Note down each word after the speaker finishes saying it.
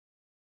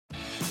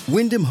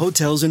Wyndham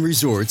Hotels and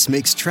Resorts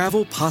makes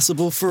travel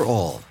possible for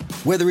all.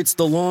 Whether it's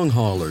the long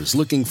haulers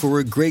looking for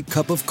a great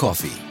cup of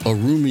coffee, a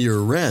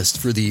roomier rest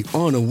for the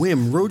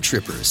on-a-whim road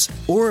trippers,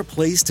 or a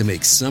place to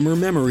make summer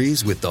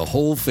memories with the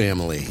whole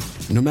family.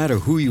 No matter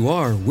who you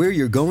are, where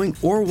you're going,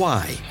 or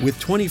why, with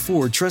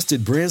 24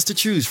 trusted brands to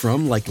choose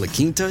from like La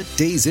Quinta,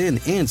 Days Inn,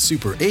 and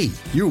Super 8,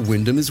 your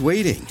Wyndham is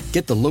waiting.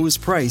 Get the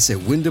lowest price at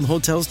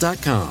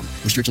WyndhamHotels.com.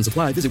 Restrictions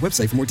apply. Visit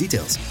website for more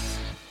details.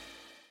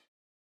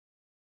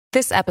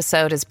 This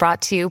episode is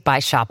brought to you by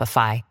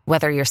Shopify.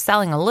 Whether you're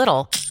selling a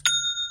little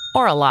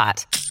or a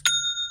lot,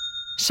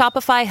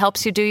 Shopify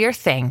helps you do your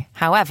thing,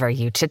 however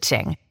you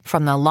cha-ching.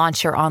 From the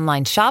launch your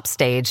online shop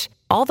stage,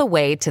 all the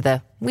way to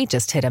the we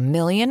just hit 1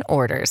 million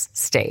orders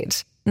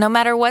stage. No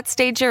matter what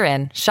stage you're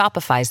in,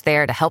 Shopify's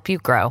there to help you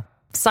grow.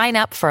 Sign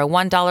up for a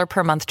 $1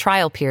 per month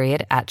trial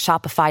period at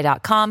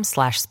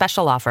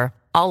shopify.com/special offer,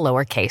 all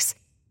lowercase.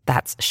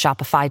 That's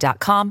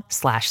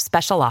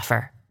shopify.com/special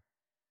offer.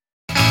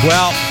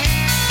 Well,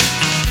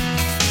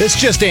 this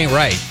just ain't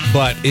right,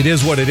 but it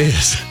is what it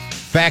is.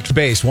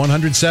 Fact-based,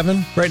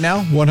 107 right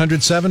now?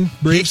 107,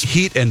 Breeze?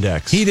 Heat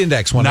index. Heat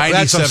index,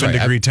 97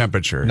 degree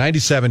temperature.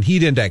 97,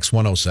 heat index,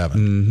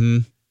 107. Mm-hmm.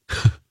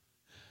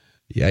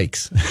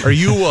 Yikes. Are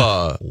you,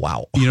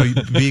 wow.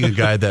 Being a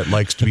guy that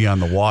likes to be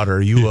on the water,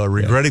 are you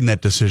regretting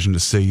that decision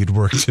to say you'd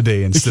work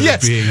today instead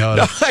of being out?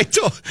 No, I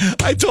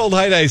told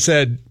Heidi, I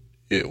said,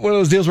 one of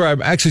those deals where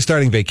I'm actually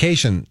starting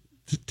vacation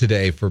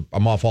today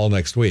I'm off all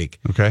next week.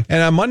 Okay.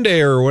 And on Monday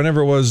or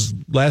whenever it was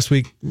last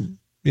week,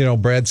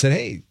 Brad said,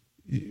 hey,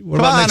 what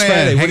Come about on next in,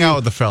 Friday? hang out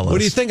with the fellas. What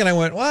do you think? And I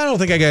went, well, I don't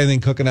think I got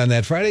anything cooking on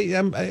that Friday.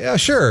 Yeah,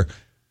 sure.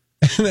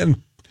 And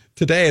then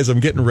today, as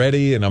I'm getting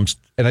ready, and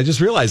I just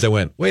realized, I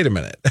went, wait a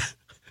minute.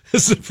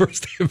 This is the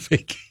first day of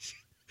vacation.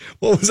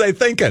 What was I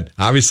thinking?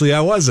 Obviously, I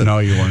wasn't. No,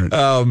 you weren't.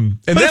 And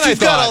but then if you've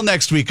got all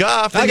next week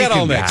off, I got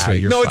all next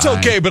week. No, it's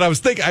okay. But I was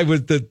thinking,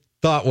 the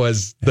thought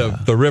was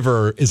the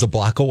river is a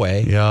block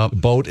away. Yeah. The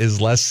boat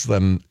is less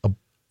than a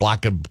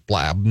block,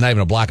 not even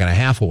a block and a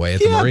half away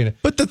at the marina.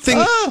 But the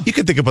thing, you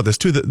can think about this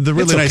too. The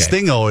really nice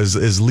thing, though,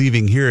 is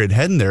leaving here and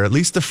heading there. At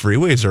least the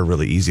freeways are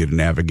really easy to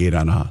navigate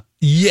on a.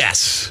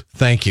 Yes.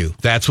 Thank you.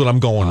 That's what I'm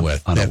going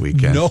with. On a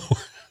weekend.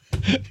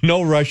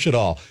 No rush at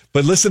all.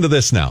 But listen to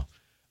this now.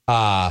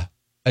 And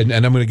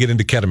I'm going to get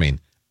into ketamine.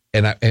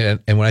 And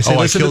when I say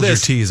listen to this, I killed your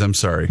tease. I'm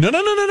sorry. No.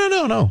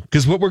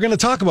 Because what we're going to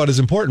talk about is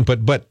important.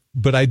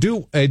 But I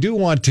do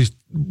want to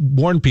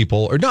warn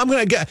people. Or no, I'm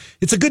going to.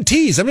 It's a good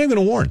tease. I'm not even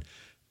going to warn.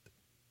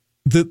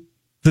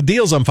 The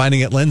deals I'm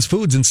finding at Len's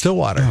Foods in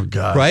Stillwater. Oh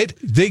God! Right?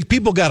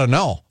 People got to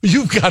know.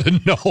 You've got to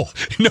know.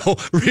 No,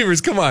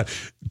 Reavers, come on.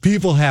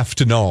 People have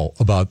to know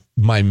about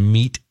my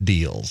meat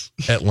deals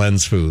at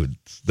Len's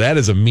Foods. That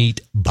is a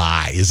meat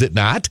buy, is it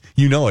not?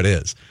 You know it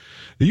is.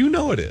 You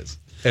know it is.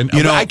 And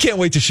I can't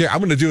wait to share. I'm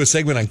going to do a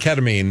segment on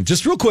ketamine,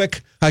 just real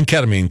quick on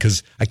ketamine,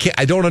 because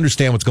I don't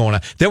understand what's going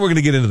on. Then we're going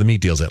to get into the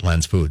meat deals at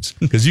Len's Foods,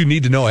 because you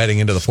need to know heading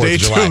into the 4th of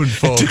July. Stay tuned,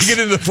 folks. To get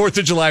into the 4th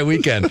of July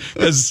weekend,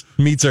 because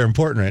meats are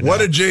important right now. What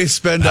did Jay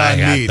spend on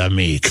meat? The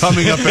meat.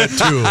 Coming up at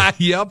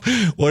 2. Yep.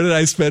 What did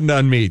I spend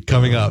on meat?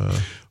 Coming up.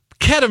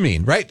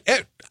 Ketamine, right?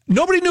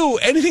 Nobody knew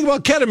anything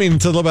about ketamine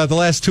until about the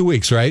last 2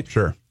 weeks, right?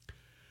 Sure.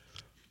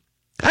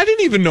 I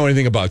didn't even know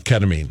anything about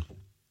ketamine.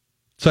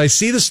 So I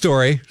see the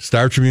story.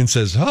 Star Tribune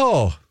says,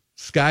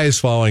 sky is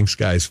falling,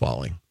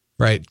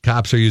 right?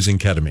 Cops are using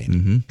ketamine.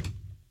 Mm-hmm.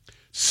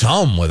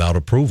 Some without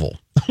approval.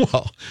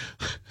 Well,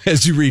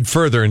 as you read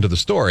further into the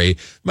story,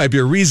 might be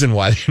a reason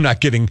why they're not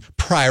getting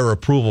prior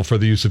approval for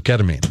the use of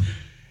ketamine.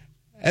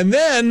 And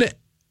then,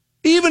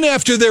 even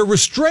after they're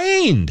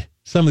restrained,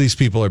 some of these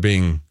people are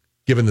being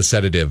given the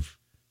sedative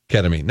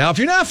ketamine. Now, if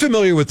you're not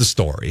familiar with the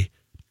story,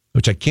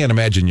 which I can't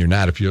imagine you're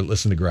not if you're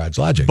listening to Garage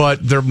Logic.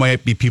 But there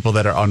might be people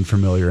that are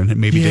unfamiliar and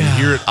maybe didn't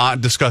hear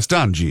it discussed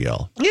on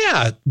GL.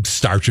 Yeah.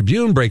 Star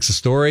Tribune breaks a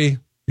story,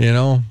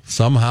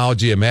 somehow.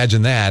 Gee,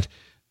 imagine that.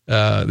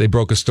 They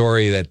broke a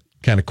story that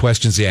kind of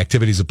questions the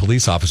activities of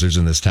police officers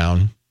in this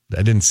town.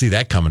 I didn't see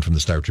that coming from the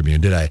Star Tribune,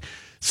 did I?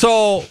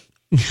 So,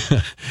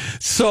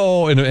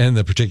 and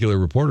the particular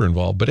reporter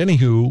involved. But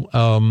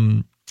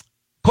anywho,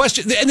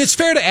 question, and it's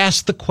fair to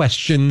ask the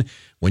question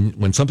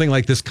when something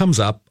like this comes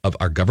up of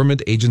our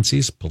government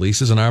agencies,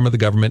 police is an arm of the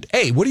government.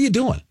 Hey, what are you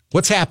doing?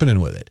 What's happening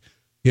with it?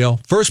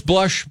 First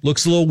blush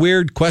looks a little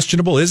weird,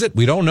 questionable. Is it?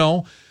 We don't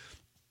know.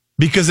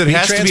 Because it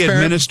has to be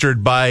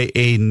administered by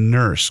a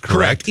nurse,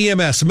 correct?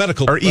 EMS,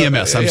 medical. Or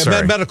EMS, I'm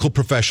sorry. Medical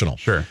professional.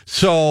 Sure.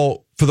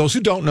 So for those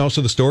who don't know,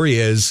 the story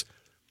is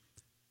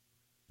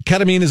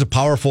ketamine is a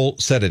powerful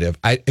sedative.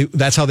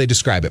 That's how they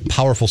describe it,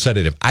 powerful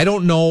sedative. I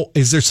don't know,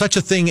 is there such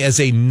a thing as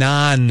a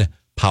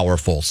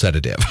non-powerful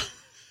sedative?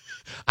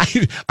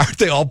 Aren't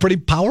they all pretty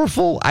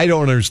powerful? I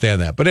don't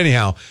understand that. But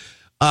anyhow,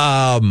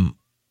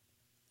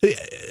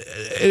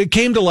 it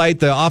came to light.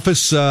 The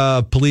Office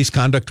Police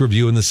Conduct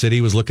Review in the city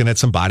was looking at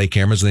some body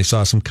cameras, and they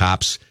saw some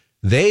cops.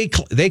 They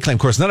claim, of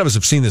course, none of us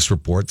have seen this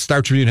report.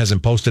 Star Tribune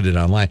hasn't posted it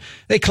online.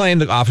 They claim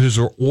the officers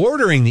were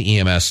ordering the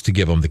EMS to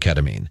give them the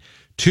ketamine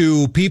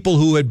to people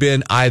who had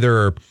been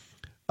either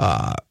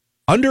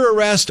under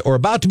arrest or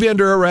about to be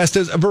under arrest.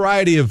 There's a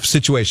variety of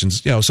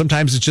situations.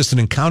 Sometimes it's just an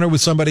encounter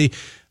with somebody.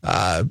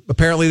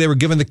 Apparently they were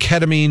given the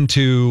ketamine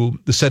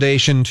the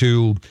sedation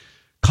to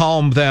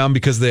calm them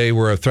because they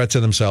were a threat to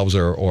themselves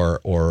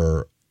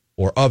or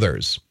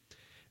others.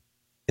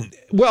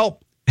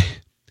 Well,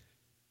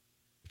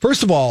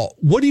 first of all,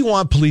 what do you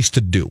want police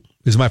to do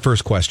is my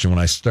first question when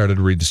I started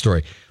to read the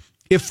story.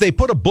 If they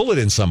put a bullet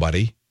in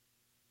somebody,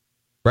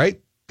 right,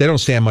 they don't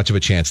stand much of a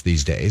chance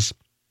these days,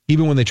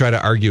 even when they try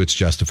to argue it's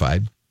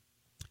justified.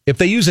 If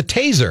they use a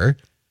taser,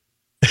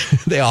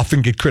 they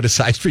often get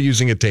criticized for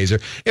using a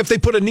taser. If they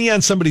put a knee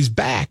on somebody's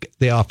back,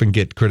 they often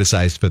get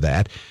criticized for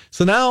that.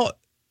 So now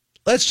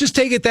let's just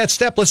take it that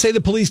step. Let's say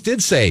the police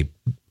did say,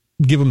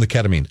 give them the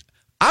ketamine.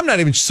 I'm not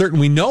even certain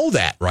we know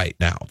that right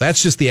now.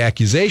 That's just the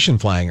accusation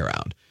flying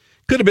around.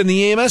 Could have been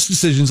the EMS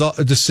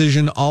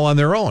decision all on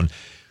their own.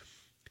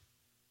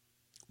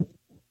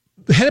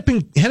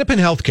 Hennepin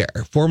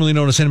Healthcare, formerly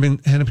known as Hennepin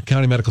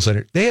County Medical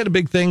Center, they had a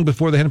big thing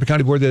before the Hennepin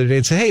County Board the other day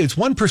and said, hey, it's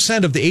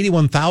 1% of the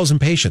 81,000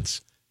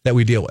 patients that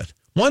we deal with.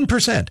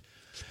 1%.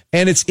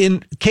 And it's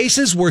in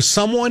cases where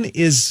someone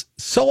is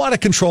so out of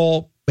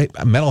control,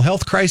 a mental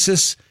health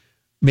crisis,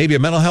 maybe a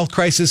mental health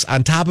crisis.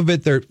 On top of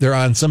it, they're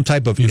on some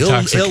type of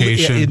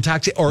intoxication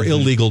or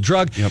illegal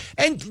drug. Yep.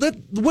 And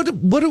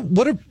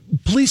what are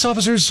police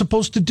officers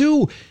supposed to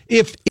do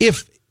if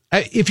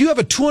you have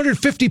a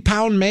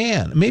 250-pound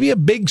man, maybe a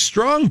big,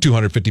 strong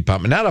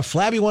 250-pound man, not a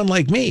flabby one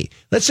like me.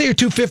 Let's say you're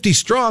 250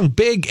 strong,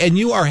 big, and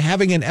you are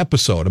having an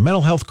episode, a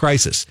mental health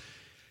crisis.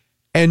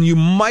 And you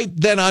might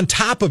then on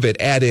top of it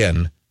add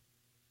in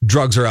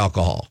drugs or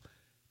alcohol.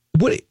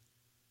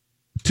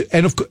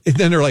 And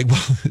then they're like,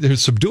 well, they're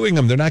subduing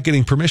them. They're not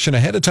getting permission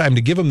ahead of time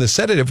to give them the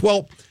sedative.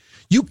 Well,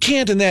 you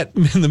can't in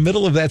the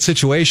middle of that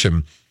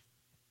situation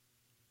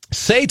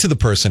say to the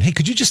person, hey,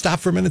 could you just stop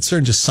for a minute, sir,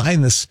 and just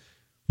sign this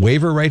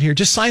waiver right here?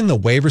 Just sign the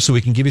waiver so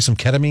we can give you some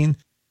ketamine.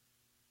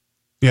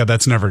 Yeah,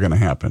 that's never going to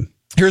happen.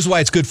 Here's why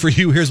it's good for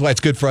you. Here's why it's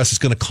good for us. It's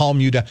going to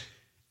calm you down.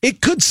 It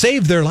could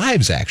save their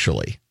lives,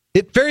 actually.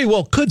 It very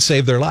well could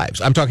save their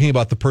lives. I'm talking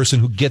about the person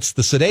who gets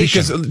the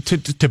sedation. Because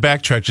to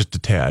backtrack just a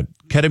tad,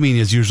 ketamine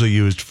is usually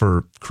used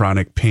for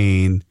chronic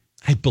pain.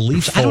 I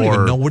believe. I don't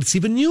even know what it's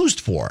even used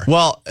for.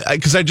 Well,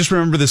 because I just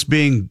remember this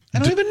being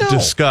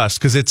discussed.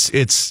 Because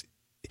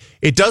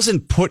it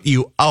doesn't put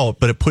you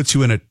out, but it puts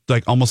you in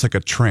almost like a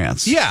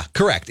trance. Yeah,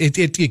 correct.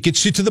 It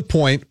gets you to the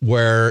point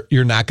where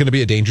you're not going to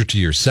be a danger to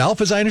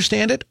yourself, as I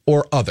understand it,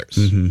 or others.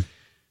 Mm-hmm.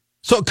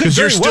 So it could because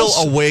you're still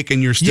awake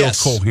and you're still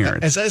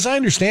coherent. As I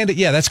understand it,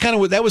 yeah, that's kind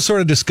of what that was sort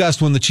of discussed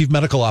when the chief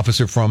medical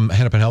officer from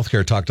Hennepin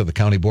Healthcare talked to the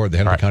county board, the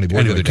Hennepin County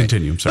Board. Anyway,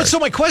 continue. I'm sorry. But so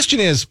my question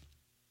is,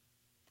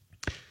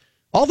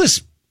 all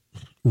this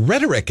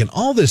rhetoric and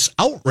all this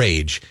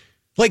outrage,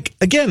 like,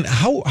 again,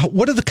 how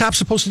what are the cops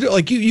supposed to do?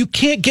 Like, you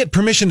can't get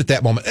permission at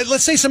that moment.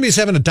 Let's say somebody's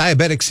having a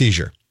diabetic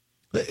seizure.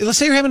 Let's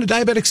say you're having a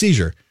diabetic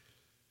seizure.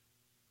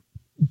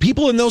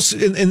 People in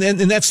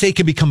that state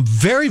can become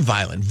very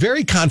violent,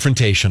 very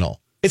confrontational.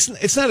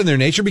 It's not in their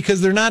nature because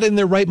they're not in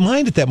their right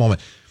mind at that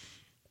moment.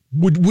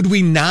 Would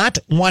we not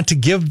want to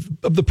give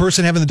the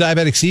person having the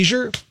diabetic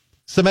seizure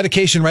some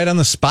medication right on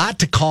the spot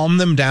to calm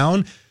them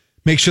down,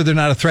 make sure they're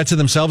not a threat to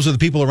themselves or the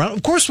people around?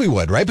 Of course we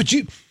would, right? But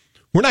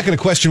we're not going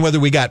to question whether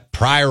we got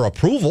prior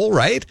approval,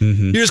 right?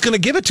 Mm-hmm. You're just going to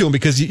give it to them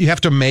because you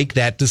have to make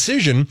that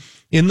decision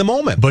in the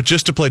moment. But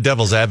just to play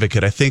devil's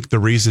advocate, I think the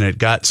reason it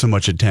got so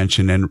much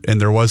attention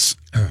and there was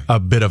a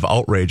bit of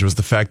outrage was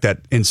the fact that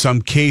in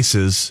some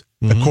cases,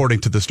 according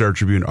to the Star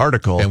Tribune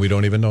article, and we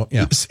don't even know.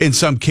 Yeah, in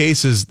some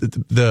cases,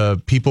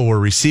 the people were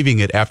receiving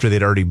it after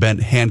they'd already been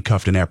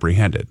handcuffed and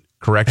apprehended.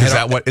 Correct? Is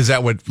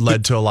that what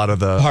led to a lot of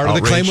the part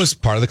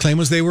outrage? Part of the claim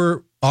was they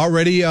were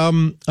already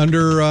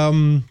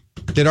under.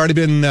 They'd already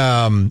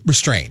been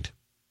restrained.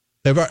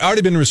 They've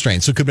already been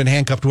restrained, so it could have been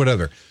handcuffed,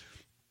 whatever.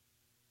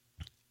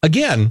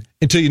 Again,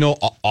 until you know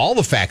all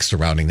the facts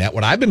surrounding that,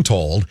 what I've been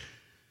told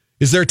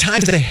is there are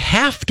times that they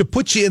have to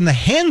put you in the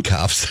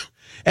handcuffs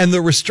and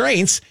the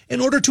restraints in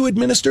order to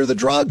administer the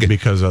drug.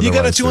 Because you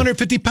got a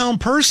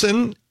 250-pound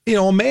person,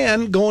 a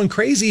man going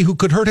crazy who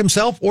could hurt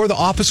himself or the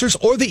officers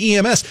or the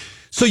EMS.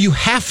 So you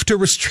have to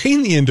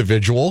restrain the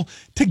individual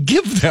to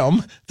give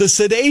them the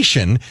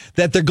sedation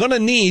that they're going to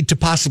need to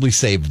possibly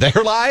save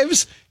their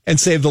lives and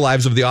save the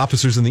lives of the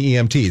officers and the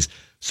EMTs.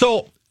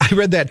 So I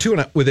read that too,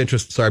 and with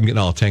interest. Sorry, I'm getting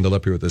all tangled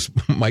up here with this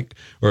mic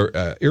or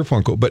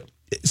earphone code. But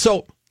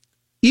so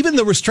even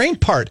the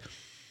restraint part,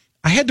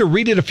 I had to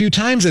read it a few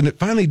times and it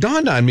finally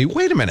dawned on me,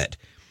 wait a minute.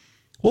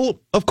 Well,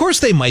 of course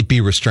they might be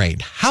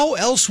restrained. How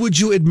else would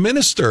you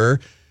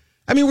administer?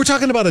 I mean, we're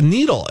talking about a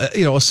needle,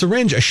 a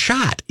syringe, a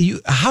shot.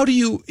 How do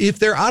you, if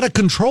they're out of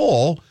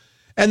control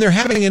and they're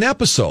having an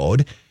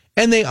episode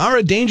and they are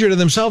a danger to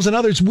themselves and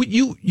others,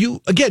 you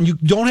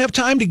don't have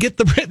time to get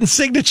the written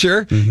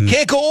signature. Mm-hmm.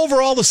 Can't go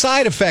over all the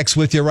side effects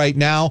with you right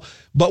now,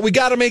 but we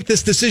got to make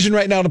this decision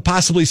right now to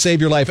possibly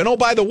save your life. And oh,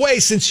 by the way,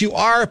 since you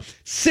are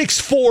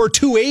 6'4",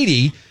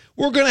 280,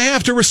 we're going to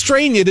have to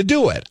restrain you to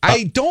do it.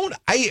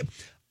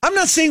 I'm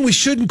not saying we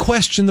shouldn't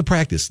question the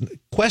practice.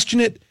 Question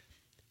it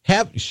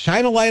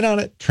shine a light on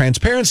it.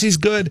 Transparency's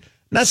good.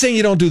 Not saying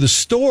you don't do the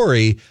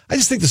story. I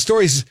just think the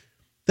stories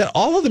that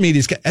all of the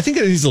media's got, I think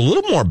it needs a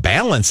little more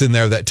balance in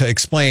there that to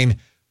explain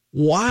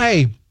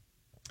why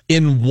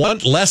in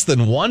less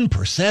than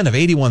 1% of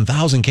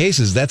 81,000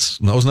 cases,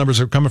 those numbers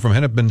are coming from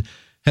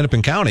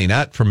Hennepin County,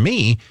 not from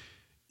me.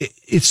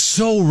 It's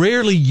so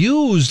rarely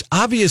used.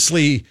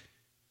 Obviously,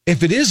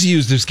 if it is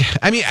used,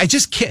 I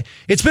just can't.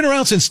 It's been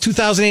around since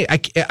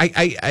 2008.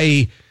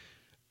 I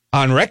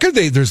on record,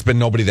 there's been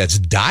nobody that's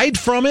died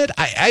from it.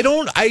 I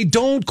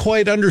don't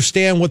quite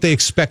understand what they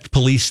expect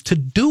police to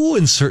do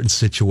in certain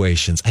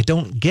situations. I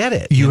don't get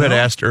it. You had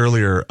asked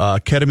earlier,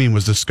 ketamine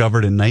was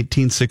discovered in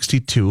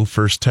 1962,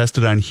 first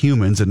tested on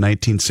humans in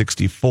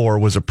 1964,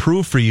 was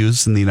approved for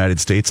use in the United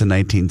States in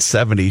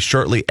 1970.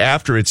 Shortly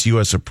after its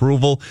U.S.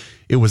 approval,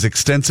 it was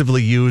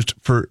extensively used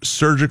for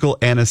surgical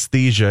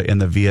anesthesia in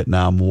the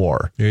Vietnam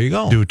War. There you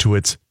go. Due to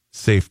its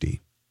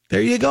safety.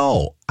 There you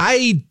go.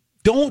 I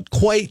don't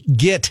quite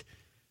get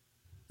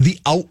the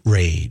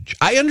outrage.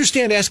 I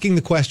understand asking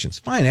the questions.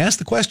 Fine, ask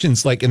the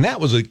questions. And that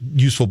was a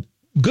useful,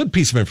 good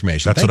piece of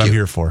information. That's what I'm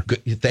here for.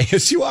 Good.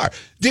 Yes, you are.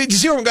 Did you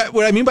see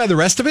what I mean by the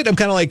rest of it? I'm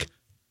kind of like,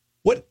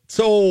 what?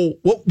 So,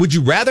 what would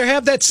you rather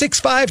have that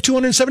 6'5",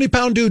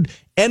 270-pound dude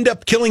end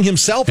up killing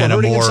himself in or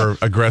hurting a more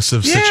himself?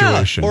 aggressive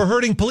situation, or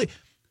hurting police?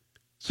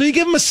 So you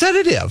give him a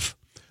sedative.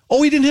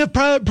 Oh, he didn't have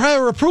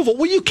prior approval.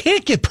 Well, you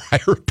can't get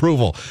prior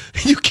approval.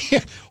 You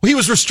can't. Well, he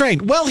was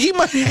restrained. Well, he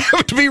might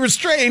have to be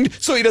restrained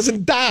so he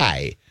doesn't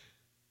die.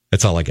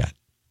 That's all I got.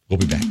 We'll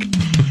be back.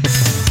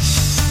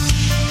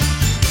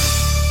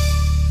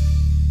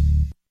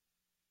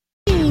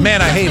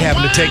 Man, I hate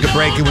having to take a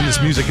break when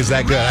this music is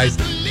that good.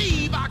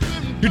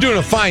 You're doing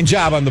a fine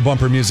job on the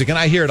bumper music, and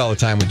I hear it all the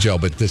time with Joe,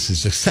 but this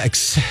is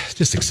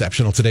just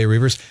exceptional today,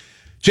 Reavers.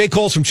 Jay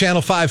Coles from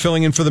Channel 5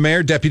 filling in for the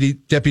mayor, deputy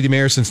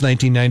mayor since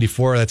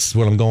 1994. That's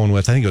what I'm going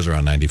with. I think it was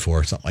around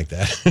 94, something like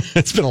that.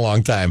 It's been a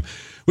long time.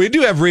 We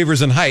do have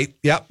Reavers and Height.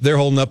 Yep, they're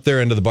holding up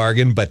their end of the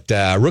bargain, but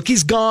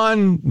Rookie's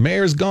gone,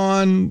 Mayor's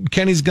gone,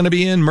 Kenny's going to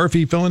be in,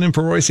 Murphy filling in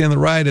for Royce on the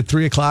ride at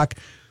 3 o'clock.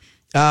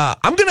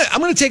 I'm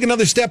gonna take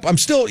another step. I'm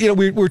still,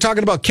 we're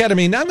talking about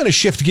ketamine. Now I'm going to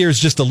shift gears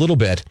just a little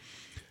bit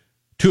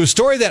to a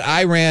story that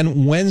I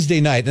ran Wednesday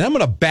night, and I'm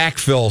going to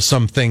backfill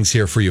some things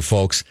here for you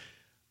folks.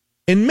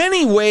 In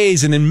many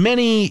ways and in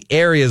many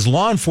areas,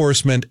 law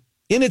enforcement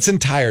in its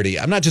entirety,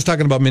 I'm not just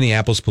talking about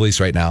Minneapolis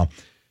police right now,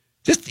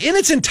 just in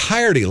its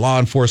entirety, law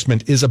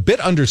enforcement is a bit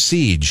under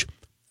siege.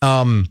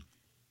 Most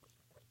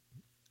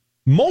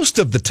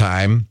of the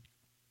time,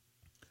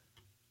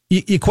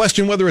 you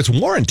question whether it's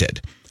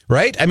warranted,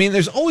 right? I mean,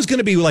 there's always going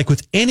to be, like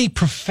with any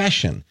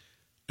profession,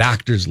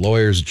 doctors,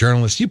 lawyers,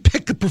 journalists, you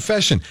pick the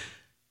profession,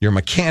 you're a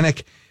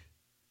mechanic,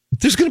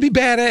 there's going to be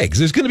bad eggs,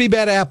 there's going to be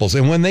bad apples.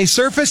 And when they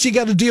surface, you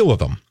got to deal with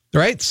them.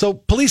 Right? So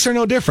police are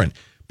no different.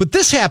 But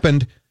this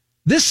happened.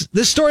 This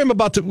story I'm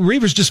about to,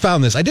 Reavers just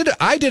found this. I did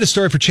a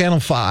story for Channel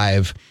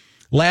 5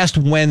 last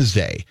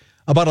Wednesday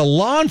about a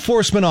law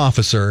enforcement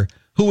officer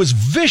who was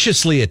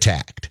viciously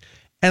attacked.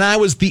 And I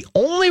was the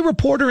only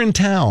reporter in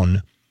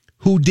town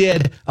who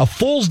did a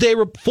full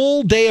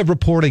day of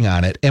reporting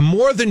on it. And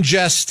more than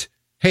just,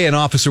 hey, an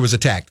officer was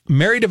attacked.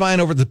 Mary Devine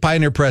over at the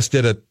Pioneer Press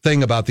did a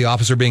thing about the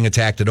officer being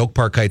attacked at Oak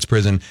Park Heights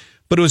Prison.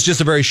 But it was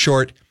just a very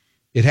short,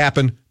 it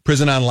happened,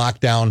 prison on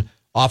lockdown,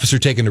 officer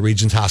taken to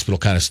Regions Hospital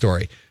kind of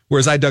story.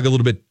 Whereas I dug a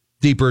little bit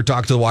deeper,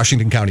 talked to the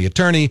Washington County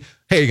attorney.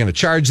 Hey, you're going to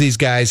charge these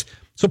guys.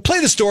 So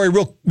play the story.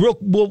 We'll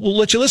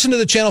let you listen to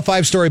the Channel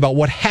 5 story about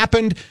what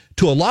happened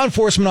to a law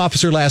enforcement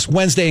officer last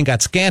Wednesday and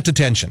got scant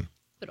attention.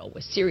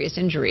 With serious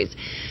injuries.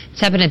 It's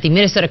happened at the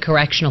Minnesota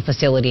Correctional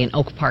Facility in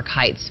Oak Park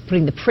Heights,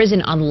 putting the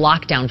prison on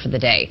lockdown for the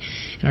day.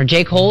 And our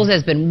Jay Coles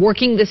has been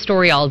working this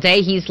story all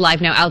day. He's live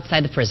now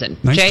outside the prison.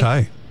 Nice Jay?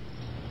 tie.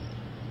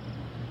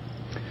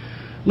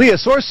 Leah,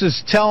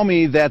 sources tell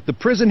me that the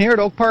prison here at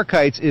Oak Park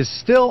Heights is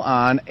still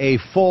on a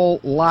full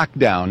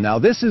lockdown. Now,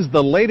 this is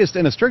the latest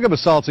in a string of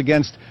assaults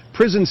against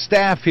prison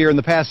staff here in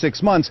the past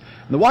 6 months.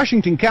 And the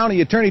Washington County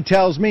attorney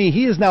tells me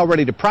he is now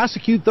ready to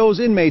prosecute those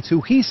inmates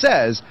who he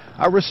says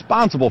are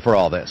responsible for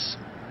all this.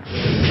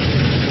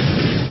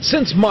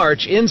 Since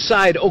March,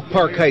 inside Oak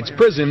Park Heights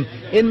Prison,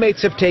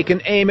 inmates have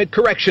taken aim at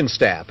correction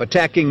staff,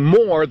 attacking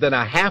more than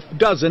a half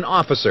dozen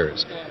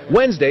officers.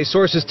 Wednesday,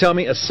 sources tell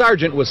me a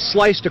sergeant was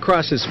sliced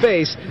across his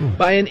face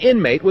by an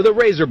inmate with a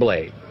razor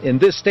blade. In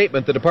this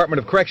statement, the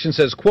Department of Correction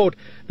says, quote,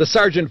 the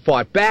sergeant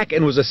fought back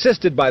and was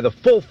assisted by the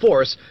full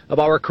force of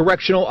our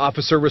correctional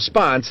officer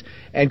response,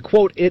 and,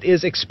 quote, it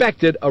is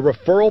expected a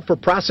referral for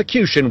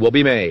prosecution will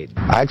be made.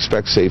 I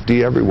expect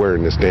safety everywhere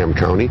in this damn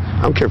county.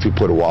 I don't care if you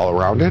put a wall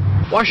around it.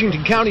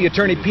 Washington County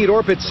Attorney Pete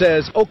Orpett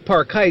says Oak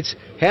Park Heights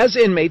has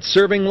inmates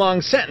serving long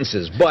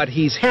sentences, but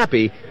he's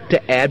happy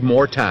to add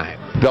more time.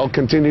 They'll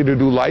continue to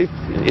do life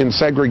in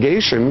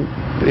segregation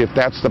if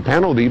that's the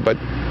penalty, but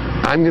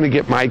I'm going to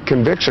get my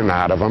conviction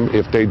out of them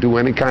if they do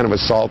any kind of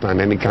assault on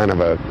any kind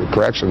of a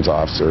corrections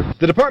officer.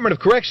 The Department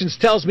of Corrections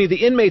tells me the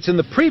inmates in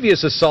the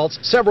previous assaults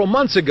several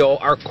months ago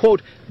are,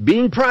 quote,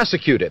 being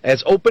prosecuted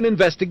as open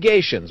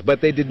investigations, but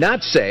they did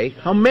not say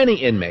how many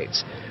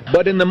inmates.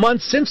 But in the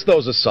months since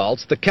those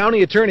assaults, the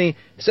county attorney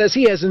says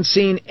he hasn't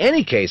seen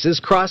any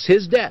cases cross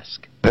his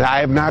desk.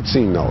 I have not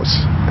seen those.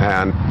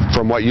 And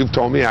from what you've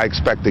told me, I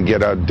expect to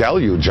get a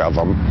deluge of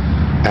them,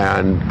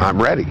 and I'm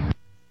ready.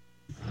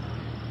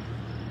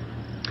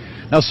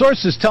 Now,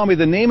 sources tell me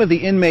the name of the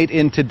inmate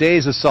in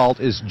today's assault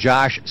is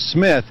Josh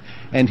Smith,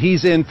 and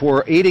he's in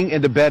for aiding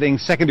and abetting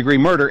second-degree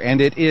murder, and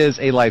it is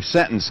a life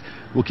sentence.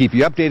 We'll keep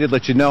you updated,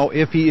 let you know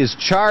if he is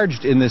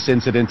charged in this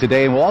incident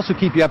today, and we'll also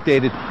keep you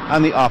updated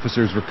on the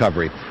officer's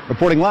recovery.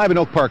 Reporting live in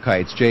Oak Park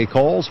Heights, Jay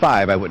Coles,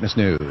 5 Eyewitness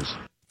News.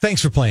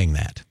 Thanks for playing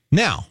that.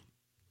 Now,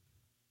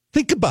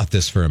 think about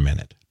this for a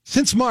minute.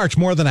 Since March,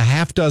 more than a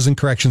half dozen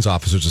corrections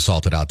officers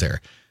assaulted out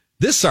there.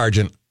 This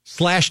sergeant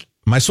slashed,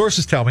 my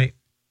sources tell me,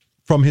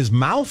 from his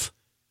mouth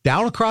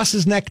down across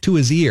his neck to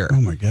his ear. Oh,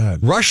 my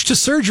God. Rushed to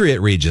surgery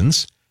at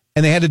Regions,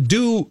 and they had to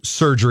do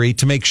surgery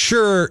to make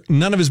sure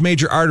none of his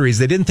major arteries,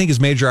 they didn't think his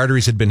major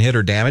arteries had been hit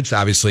or damaged.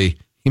 Obviously,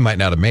 he might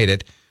not have made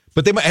it,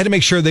 but they had to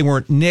make sure they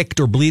weren't nicked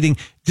or bleeding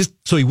just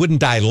so he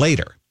wouldn't die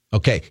later.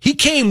 Okay. He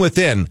came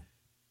within,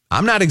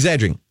 I'm not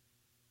exaggerating,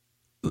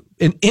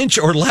 an inch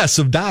or less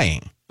of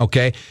dying.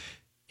 Okay.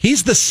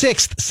 He's the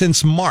 6th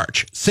since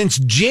March. Since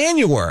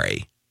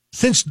January,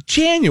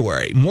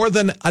 more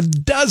than a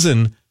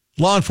dozen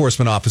law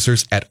enforcement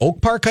officers at Oak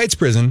Park Heights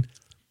Prison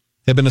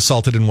have been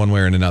assaulted in one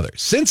way or another.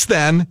 Since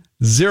then,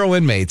 0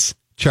 inmates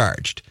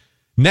charged.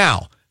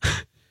 Now,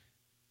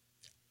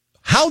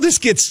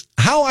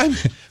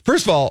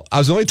 first of all, I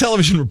was the only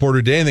television reporter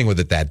who did anything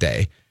with it that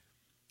day.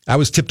 I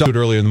was tipped off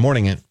earlier in the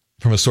morning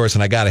from a source,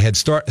 and I got a head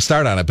start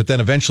on it. But then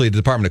eventually the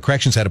Department of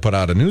Corrections had to put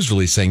out a news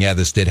release saying, yeah,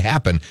 this did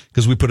happen,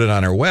 because we put it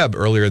on our web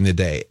earlier in the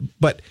day.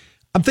 But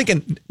I'm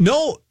thinking,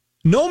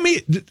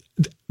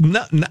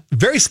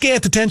 very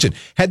scant attention.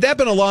 Had that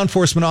been a law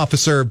enforcement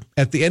officer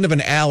at the end of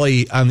an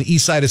alley on the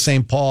east side of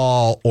St.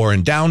 Paul or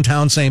in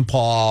downtown St.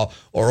 Paul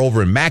or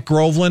over in Mac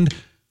Groveland,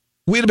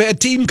 we'd have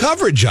had team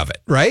coverage of it,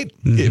 right?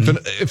 Mm-hmm.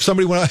 If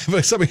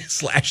somebody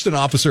slashed an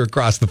officer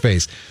across the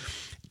face.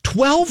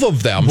 12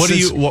 of them. What's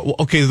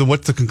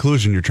the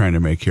conclusion you're trying to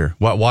make here?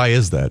 Why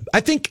is that? I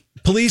think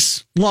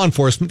police, law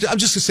enforcement, I'm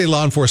just going to say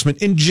law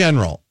enforcement in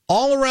general,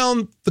 all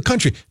around the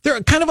country,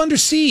 they're kind of under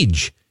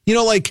siege.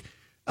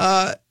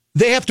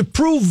 They have to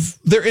prove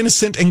they're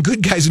innocent and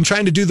good guys and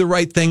trying to do the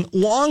right thing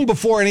long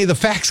before any of the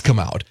facts come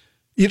out.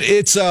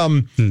 There's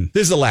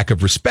a lack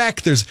of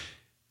respect. There's,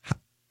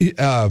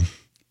 the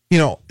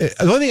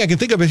only thing I can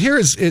think of it here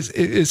is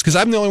because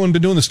I'm the only one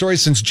been doing the story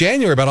since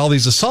January about all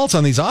these assaults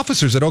on these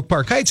officers at Oak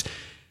Park Heights.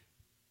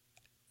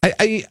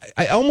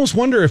 I almost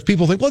wonder if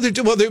people think,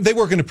 they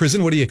work in a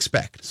prison. What do you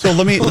expect? So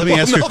let me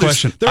ask you a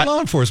question. They're law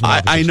enforcement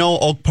officers. I know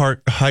Oak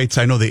Park Heights.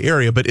 I know the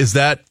area, but is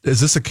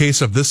this a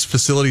case of this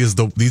facility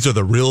these are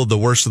the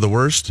worst of the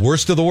worst?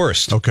 Worst of the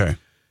worst. Okay.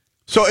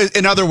 So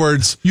in other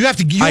words,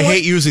 I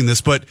hate using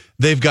this, but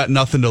they've got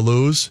nothing to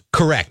lose.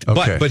 Correct.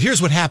 Okay. But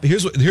here's what happened.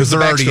 Here's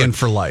they're already in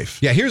for life.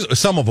 Yeah.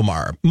 Some of them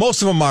are.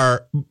 Most of them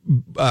are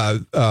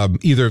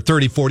either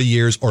 30, 40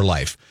 years or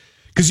life.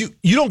 Because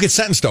you don't get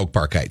sentenced to Oak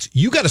Park Heights.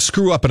 You got to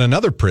screw up in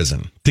another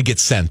prison to get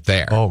sent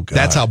there. Oh, God.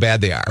 That's how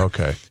bad they are.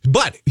 Okay.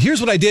 But here's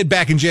what I did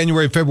back in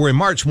January, February,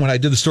 March, when I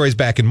did the stories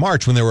back in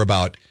March, when there were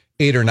about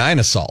 8 or 9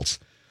 assaults.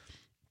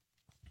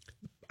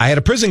 I had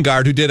a prison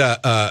guard who did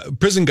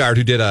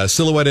a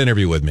silhouette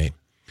interview with me.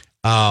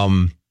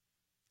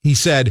 He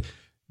said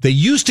they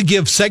used to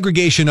give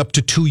segregation up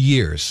to 2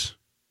 years.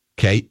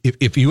 Okay.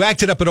 If you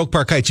acted up at Oak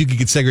Park Heights, you could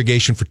get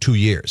segregation for 2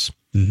 years.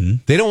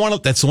 Mm-hmm. They don't want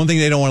to. That's the one thing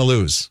they don't want to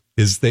lose.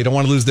 Is they don't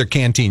want to lose their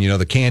canteen,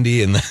 the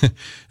candy and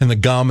the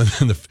gum and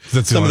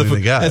that's all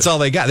they got. That's all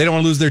they got. They don't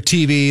want to lose their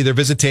TV, their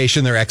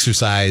visitation, their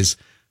exercise.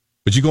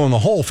 But you go in the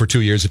hole for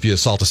 2 years if you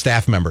assault a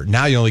staff member.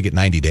 Now you only get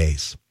 90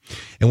 days.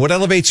 And what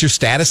elevates your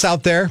status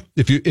out there?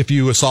 If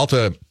you assault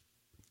a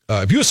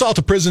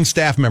prison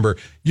staff member,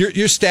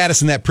 your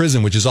status in that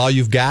prison, which is all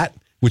you've got,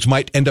 which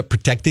might end up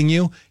protecting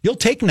you, you'll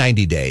take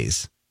 90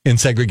 days in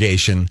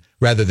segregation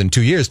rather than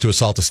 2 years to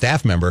assault a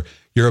staff member.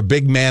 You're a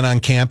big man on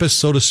campus,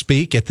 so to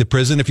speak, at the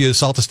prison if you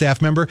assault a staff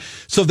member.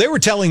 So they were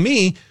telling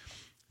me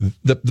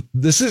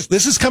this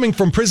is coming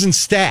from prison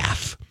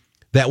staff,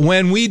 that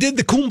when we did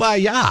the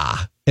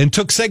kumbaya and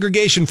took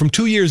segregation from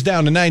 2 years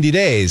down to 90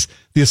 days,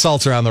 the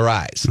assaults are on the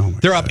rise.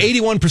 They're up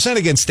 81%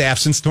 against staff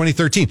since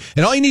 2013.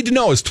 And all you need to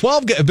know is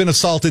 12 have been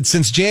assaulted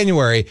since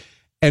January,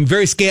 and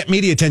very scant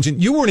media attention.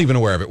 You weren't even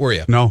aware of it, were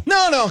you? No,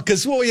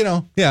 because,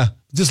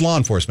 just law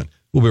enforcement.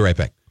 We'll be right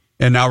back.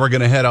 And now we're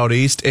going to head out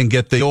east and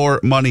get the Your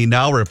Money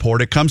Now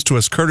report. It comes to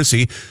us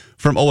courtesy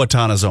from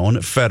Owatonna's own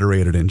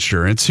Federated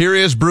Insurance. Here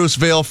is Bruce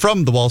Vail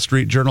from the Wall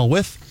Street Journal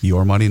with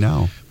Your Money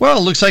Now. Well,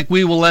 it looks like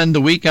we will end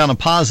the week on a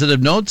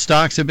positive note.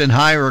 Stocks have been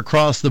higher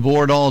across the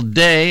board all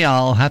day.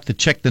 I'll have to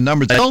check the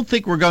numbers. I don't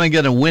think we're going to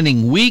get a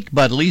winning week,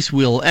 but at least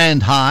we'll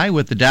end high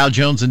with the Dow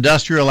Jones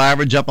Industrial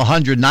Average up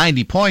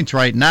 190 points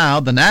right now.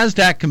 The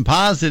NASDAQ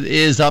Composite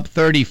is up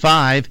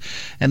 35,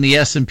 and the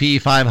S&P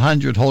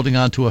 500 holding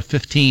on to a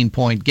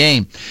 15-point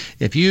gain.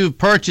 If you've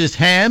purchased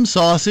ham,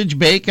 sausage,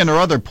 bacon, or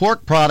other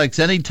pork products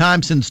anytime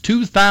since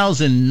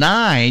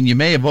 2009, you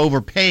may have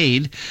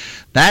overpaid.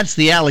 That's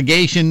the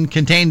allegation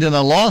contained in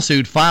a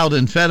lawsuit filed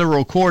in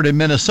federal court in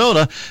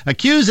Minnesota,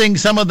 accusing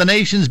some of the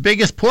nation's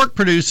biggest pork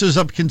producers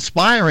of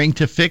conspiring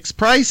to fix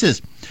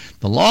prices.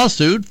 The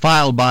lawsuit,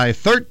 filed by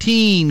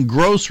 13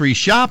 grocery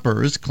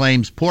shoppers,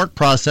 claims pork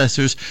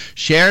processors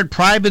shared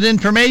private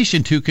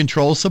information to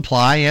control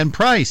supply and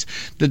price.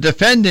 The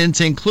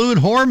defendants include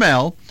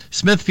Hormel,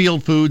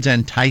 Smithfield Foods,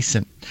 and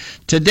Tyson.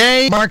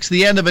 Today marks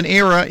the end of an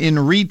era in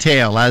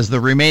retail as the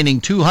remaining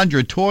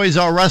 200 Toys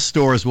R Us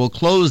stores will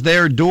close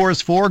their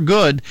doors for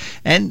good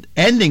and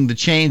ending the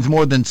chain's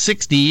more than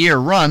 60-year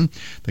run.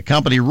 The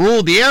company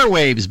ruled the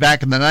airwaves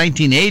back in the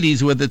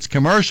 1980s with its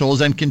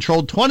commercials and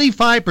controlled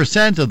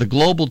 25% of the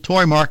global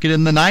toy market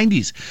in the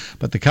 90s.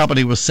 But the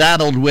company was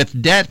saddled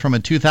with debt from a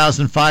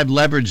 2005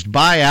 leveraged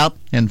buyout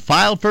and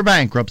filed for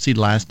bankruptcy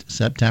last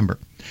September.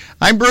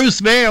 I'm Bruce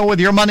Vail with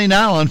Your Money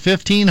Now on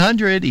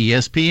 1500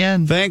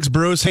 ESPN. Thanks,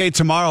 Bruce. Hey,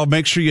 tomorrow,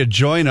 make sure you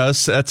join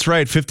us. That's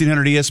right,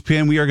 1500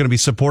 ESPN. We are going to be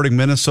supporting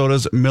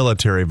Minnesota's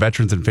military,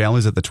 veterans, and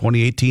families at the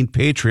 2018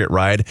 Patriot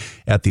Ride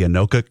at the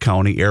Anoka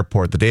County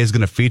Airport. The day is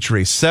going to feature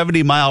a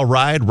 70-mile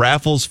ride,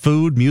 raffles,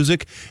 food,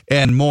 music,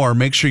 and more.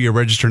 Make sure you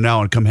register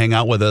now and come hang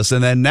out with us.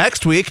 And then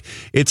next week,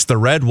 it's the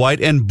Red,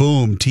 White, and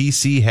Boom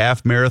TC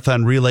Half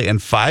Marathon Relay and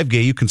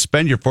 5K. You can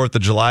spend your 4th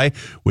of July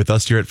with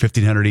us here at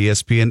 1500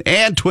 ESPN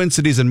and Twin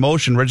Cities in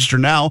Motion. Register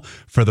now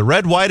for the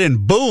Red, White,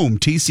 and Boom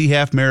TC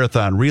Half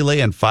Marathon Relay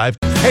and 5.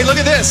 Hey, look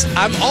at this.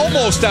 I'm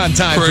almost on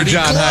time for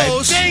John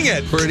Hyde. Dang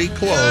it. Pretty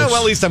close. Well,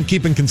 at least I'm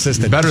keeping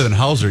consistent. Better than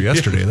Hauser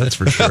yesterday, that's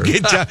for sure. Okay,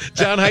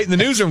 John Hyde in the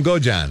newsroom. Go,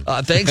 John.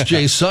 Thanks,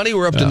 Jay. Sunny,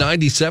 we're up to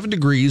 97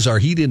 degrees. Our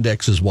heat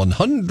index is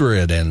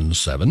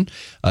 107.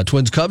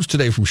 Twins Cubs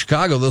today from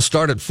Chicago. They'll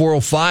start at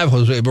 4:05.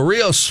 Jose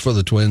Barrios for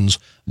the Twins.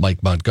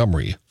 Mike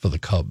Montgomery for the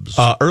Cubs.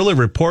 Early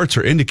reports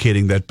are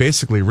indicating that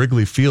basically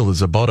Wrigley Field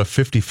is about a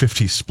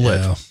 50-50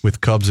 split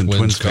with Cubs and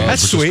Twins fans.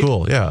 That's sweet. Is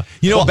cool, yeah.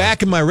 You know,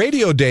 back in my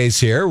radio days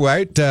here,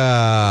 right,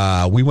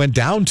 we went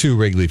down to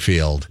Wrigley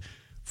Field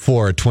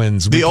for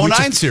Twins. The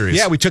 09 series.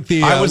 Yeah, we took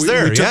the... I was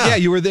there, yeah,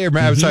 you were there.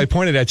 So I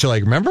pointed at you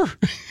like, remember?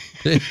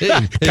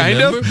 Kind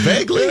of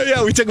vaguely.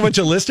 Yeah, we took a bunch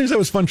of listeners. It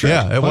was fun trip.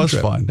 Yeah, it was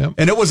fun. Yep.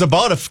 And it was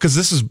about because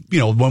this is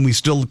when we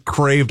still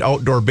craved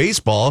outdoor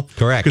baseball.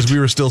 Correct. Because we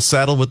were still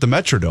saddled with the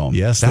Metrodome.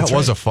 Yes, that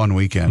was a fun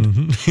weekend.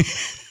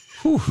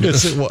 Mm-hmm.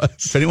 Yes, it was.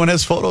 If anyone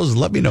has photos,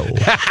 let me know.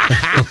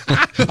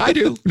 I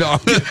do. No,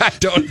 I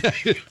don't.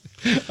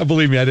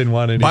 Believe me, I didn't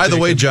want any. By the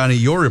way, Johnny,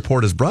 your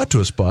report is brought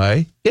to us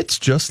by It's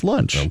Just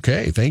Lunch.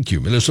 Okay, thank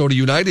you. Minnesota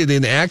United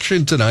in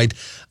action tonight.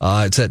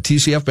 It's at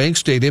TCF Bank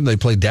Stadium. They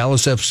play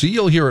Dallas FC.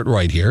 You'll hear it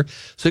right here.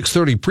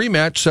 6:30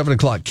 pre-match, 7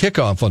 o'clock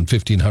kickoff on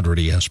 1500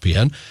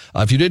 ESPN.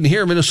 If you didn't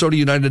hear, Minnesota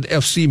United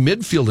FC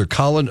midfielder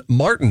Colin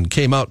Martin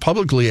came out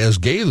publicly as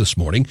gay this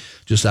morning,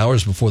 just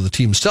hours before the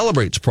team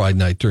celebrates Pride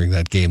Night during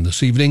that game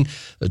this evening.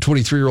 The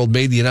 23-year-old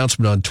made the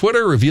announcement on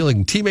Twitter,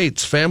 revealing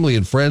teammates, family,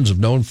 and friends have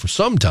known for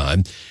some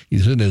time.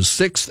 He's in his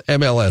 6th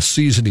MLS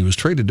season. He was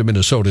traded to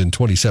Minnesota in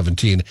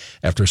 2017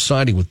 after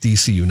signing with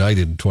DC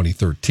United in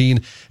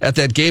 2013. At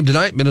that game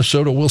tonight,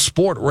 Minnesota will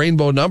sport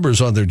rainbow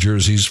numbers on their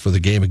jerseys for the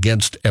game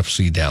against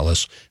FC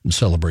Dallas in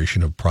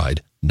celebration of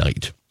Pride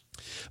Night.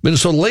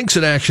 Minnesota Lynx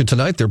in action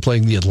tonight. They're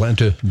playing the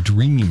Atlanta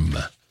Dream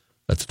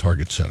at the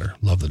Target Center.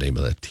 Love the name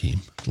of that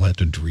team,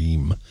 Atlanta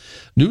Dream.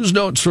 News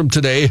notes from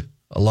today.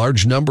 A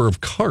large number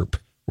of carp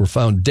were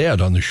found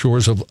dead on the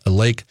shores of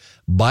Lake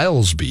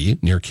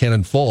Bilesby near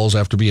Cannon Falls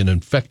after being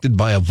infected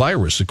by a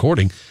virus,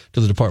 according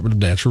to the Department of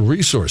Natural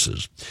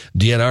Resources.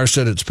 DNR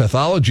said its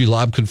pathology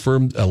lab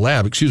confirmed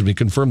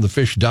the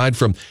fish died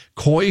from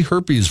koi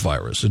herpes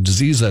virus, a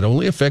disease that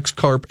only affects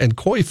carp and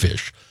koi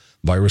fish.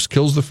 Virus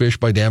kills the fish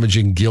by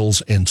damaging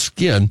gills and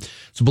skin.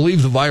 It's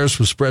believed the virus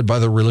was spread by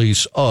the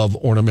release of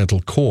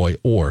ornamental koi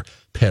or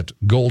pet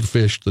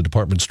goldfish. The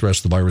department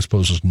stressed the virus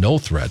poses no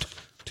threat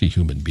to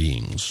human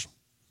beings.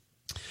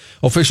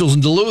 Officials in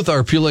Duluth are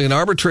appealing an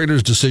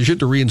arbitrator's decision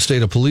to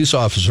reinstate a police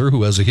officer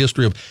who has a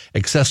history of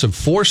excessive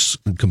force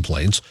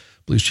complaints.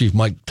 Police Chief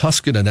Mike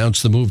Tuskin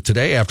announced the move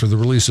today after the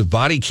release of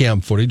body cam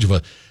footage of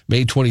a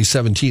May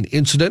 2017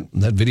 incident.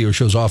 That video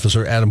shows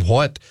Officer Adam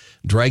Hoyt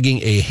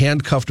dragging a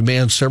handcuffed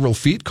man several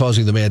feet,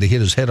 causing the man to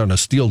hit his head on a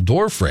steel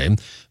door frame.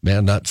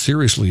 Man not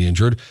seriously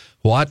injured.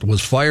 Hoyt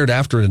was fired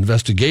after an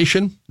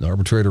investigation. The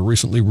arbitrator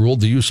recently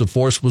ruled the use of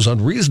force was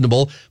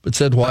unreasonable, but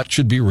said Hoyt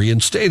should be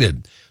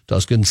reinstated.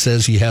 Tuskin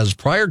says he has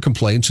prior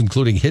complaints,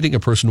 including hitting a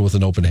person with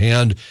an open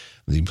hand.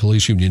 The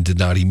police union did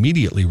not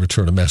immediately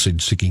return a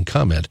message seeking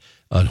comment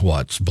on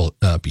Hoyt's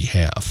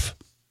behalf.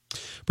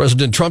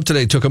 President Trump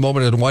today took a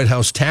moment at a White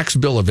House tax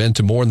bill event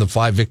to mourn the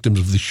 5 victims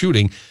of the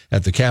shooting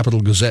at the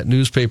Capital Gazette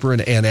newspaper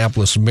in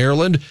Annapolis,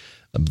 Maryland.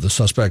 The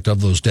suspect of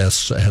those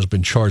deaths has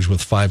been charged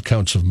with 5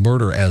 counts of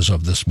murder as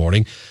of this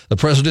morning. The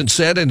president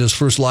said in his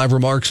first live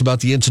remarks about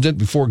the incident,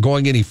 "Before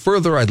going any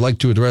further, I'd like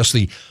to address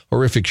the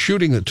horrific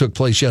shooting that took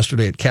place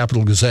yesterday at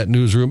Capital Gazette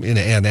newsroom in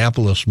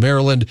Annapolis,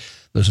 Maryland.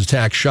 This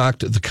attack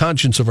shocked the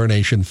conscience of our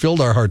nation, filled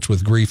our hearts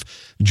with grief.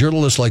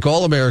 Journalists, like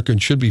all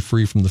Americans, should be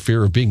free from the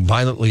fear of being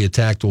violently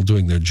attacked while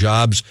doing their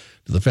jobs.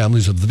 To the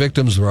families of the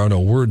victims, there are no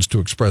words to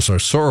express our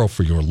sorrow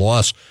for your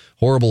loss.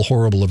 Horrible,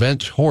 horrible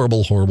event.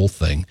 Horrible, horrible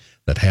thing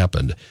that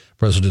happened."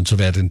 President's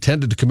event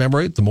intended to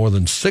commemorate the more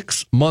than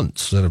 6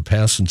 months that have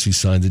passed since he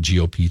signed the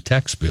GOP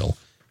tax bill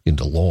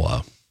into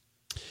law.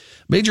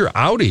 Major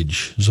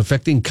outage is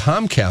affecting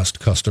Comcast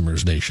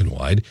customers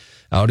nationwide.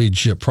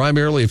 Outage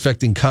primarily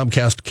affecting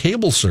Comcast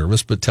cable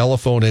service, but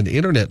telephone and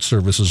internet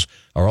services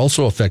are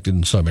also affected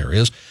in some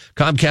areas.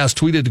 Comcast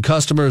tweeted to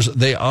customers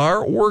they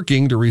are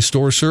working to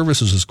restore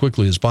services as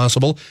quickly as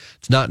possible.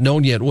 It's not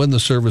known yet when the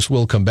service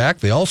will come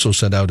back. They also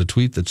sent out a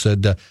tweet that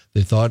said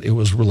they thought it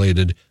was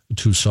related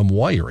to some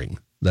wiring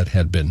that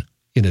had been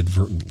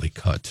inadvertently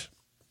cut.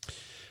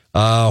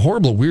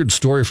 Horrible, weird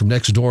story from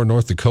next door,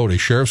 North Dakota.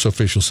 Sheriff's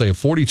officials say a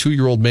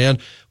 42-year-old man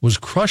was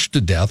crushed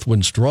to death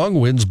when strong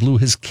winds blew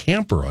his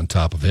camper on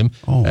top of him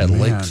at a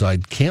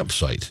lakeside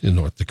campsite in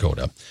North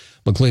Dakota.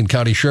 McLean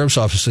County Sheriff's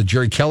Office said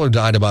Jerry Keller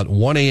died about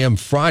 1 a.m.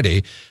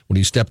 Friday when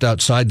he stepped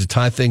outside to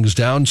tie things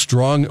down.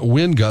 Strong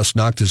wind gusts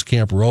knocked his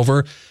camper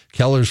over.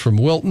 Keller's from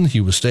Wilton.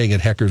 He was staying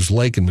at Heckers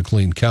Lake in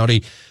McLean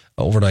County.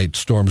 Overnight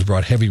storms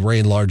brought heavy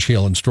rain, large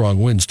hail, and strong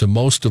winds to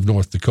most of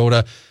North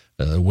Dakota.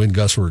 Wind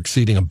gusts were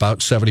exceeding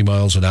about 70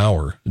 miles an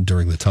hour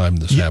during the time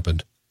this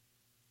happened.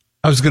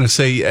 I was going to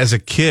say, as a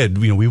kid,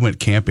 we went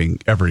camping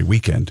every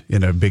weekend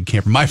in a big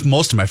camper.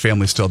 Most of my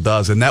family still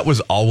does, and that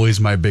was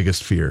always my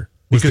biggest fear.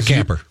 Because the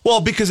camper.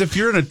 Because if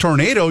you're in a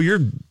tornado,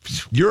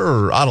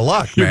 you're out of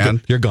luck,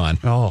 man. You're gone.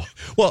 Oh,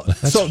 well,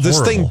 that's so this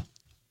horrible.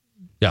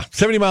 thing,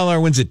 70-mile-an-hour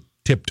winds. It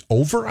tipped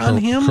over on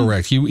him.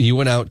 Correct. He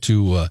went out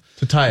to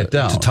tie it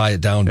down. To tie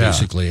it down,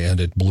 basically, and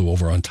it blew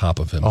over on top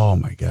of him. Oh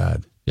my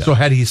God. Yeah. So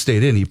had he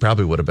stayed in, he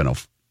probably would have been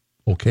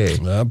okay.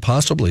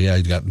 Possibly,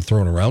 he'd gotten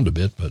thrown around a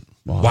bit, but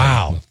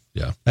wow.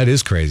 Yeah. That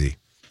is crazy.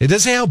 It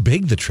doesn't say how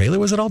big the trailer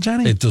was at all,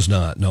 Johnny? It does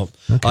not, no.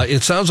 Okay.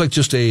 It sounds like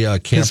just a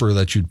camper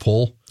that you'd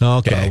pull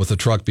with a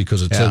truck,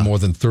 because it said more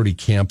than 30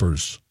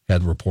 campers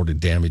had reported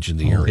damage in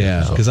the area.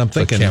 Yeah, because I'm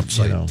thinking,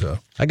 campsite,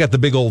 I got the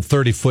big old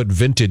 30-foot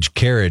vintage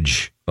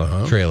carriage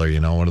trailer,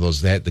 one of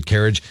those. The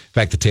carriage. In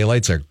fact, the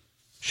taillights are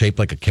shaped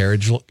like a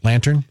carriage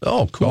lantern.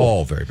 Oh, cool.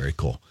 Oh, very, very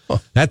cool. Huh.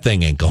 That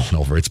thing ain't going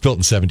over. It's built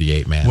in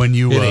 78, man.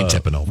 It ain't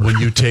tipping over. When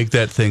you take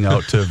that thing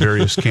out to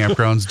various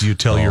campgrounds, do you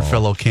tell your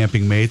fellow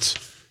camping mates,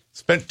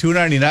 spent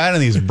 $299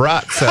 on these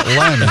brats at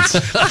Len's?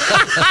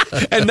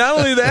 And not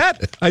only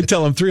that, I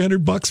tell them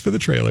 $300 for the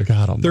trailer.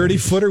 God almighty.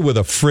 30-footer with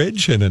a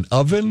fridge and an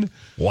oven.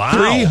 Wow.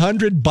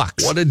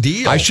 $300. What a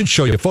deal. I should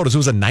show you photos. It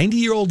was a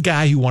 90-year-old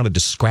guy who wanted to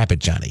scrap it,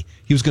 Johnny.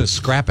 He was going to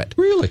scrap it.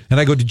 Really? And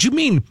I go,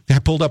 I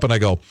pulled up and I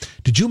go,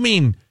 did you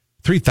mean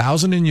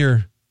 $3,000 in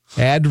your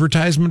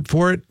advertisement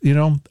for it?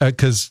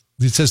 Because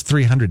it says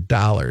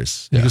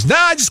 $300. He goes, no,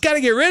 I just got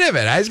to get rid of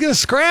it. I was going to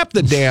scrap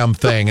the damn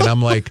thing. And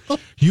I'm like,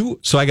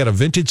 so I got a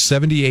vintage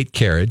 78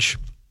 carriage.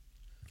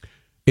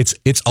 It's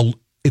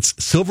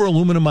silver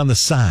aluminum on the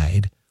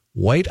side,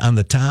 white on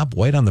the top,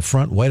 white on the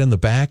front, white on the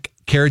back.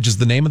 Carriage is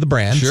the name of the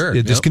brand. Sure.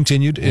 It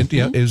discontinued. It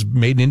is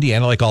made in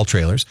Indiana, like all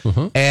trailers.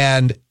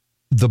 And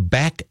the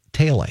back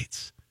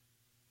taillights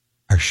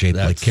are shaped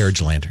like carriage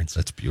lanterns.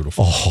 That's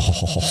beautiful.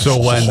 So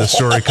when the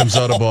story comes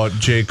out about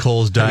J.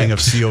 Cole's dying of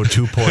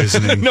CO2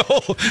 poisoning,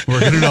 we're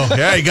going to know,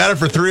 he got it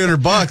for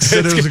 $300.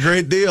 Said it was a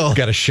great deal. It's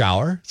got a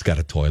shower. It's got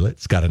a toilet.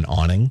 It's got an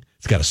awning.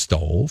 It's got a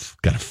stove.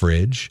 Got a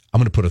fridge. I'm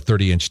going to put a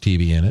 30-inch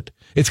TV in it.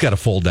 It's got a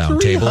fold-down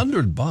table.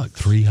 $300.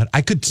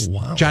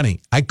 $300.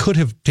 Johnny, I could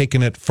have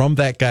taken it from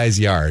that guy's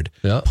yard,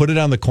 put it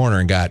on the corner,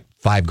 and got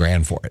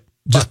 $5,000 for it.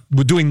 Just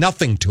doing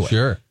nothing to it.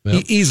 Sure.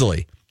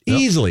 Easily.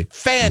 Easily.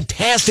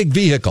 Fantastic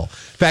vehicle. In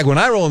fact, when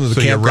I roll into the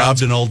campground, you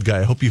robbed an old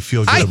guy. I hope you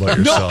feel good about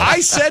yourself. No, I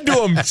said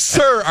to him,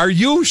 sir, are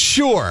you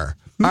sure?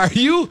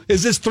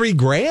 Is this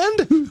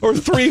 $3,000 or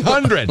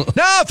 $300?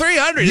 No,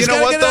 $300. You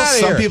know what, though?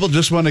 Some people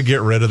just want to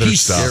get rid of their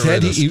stuff. He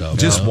said he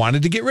just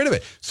wanted to get rid of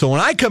it. So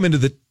when I come into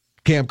the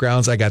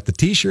campgrounds, I got the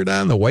T-shirt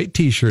on, the white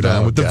T-shirt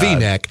on with the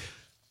V-neck.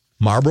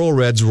 Marlboro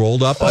Reds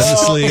rolled up on the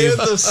sleeve.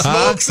 The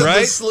smokes in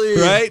the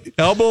sleeve. Right?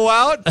 Elbow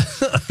out,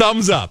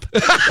 thumbs up.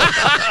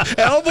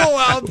 Elbow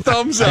out,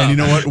 thumbs up. And you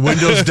know what?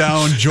 Windows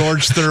down,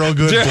 George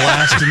Thorogood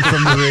blasting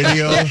from the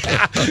radio.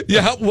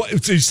 Yeah.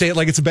 So you say it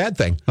like it's a bad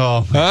thing.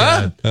 Oh,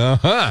 my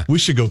God. We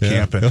should go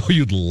camping. Oh,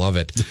 you'd love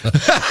it.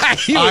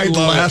 I'd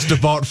last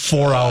about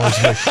 4 hours.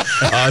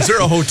 Is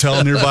there a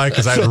hotel nearby?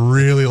 Because I'd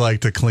really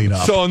like to clean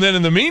up. So, and then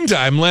in the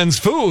meantime, Len's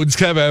Foods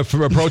kind of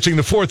approaching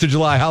the 4th of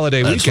July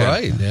holiday weekend.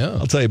 That's right, yeah.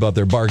 I'll tell you about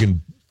their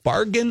bargain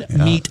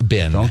meat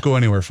bin. Don't go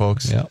anywhere,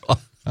 folks. Yeah.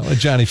 I'll let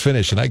Johnny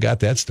finish, and I got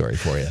that story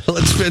for you.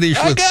 Let's finish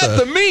I with got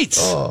the meats.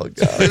 Oh,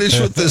 God. Finish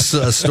with this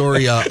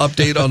story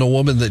update on a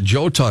woman that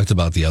Joe talked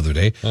about the other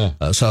day.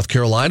 South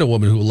Carolina, a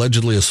woman who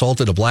allegedly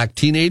assaulted a black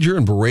teenager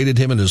and berated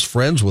him and his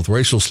friends with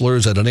racial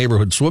slurs at a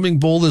neighborhood swimming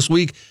pool this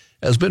week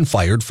has been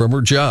fired from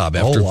her job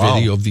after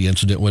video of the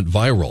incident went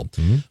viral.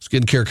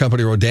 Skincare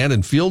company Rodan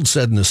 & Field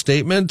said in a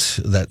statement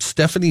that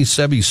Stephanie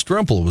Sebi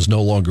Strempel was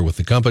no longer with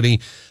the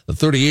company. The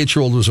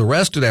 38-year-old was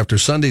arrested after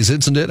Sunday's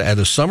incident at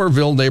a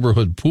Somerville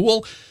neighborhood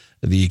pool.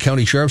 The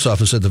county sheriff's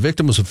office said the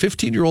victim was a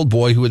 15-year-old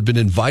boy who had been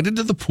invited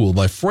to the pool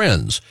by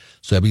friends.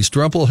 Sebi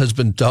Strempel has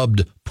been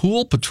dubbed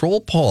Pool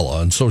Patrol Paula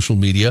on social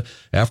media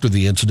after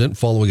the incident,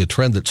 following a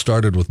trend that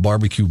started with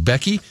Barbecue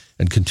Becky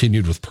and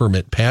continued with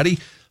Permit Patty.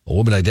 A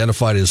woman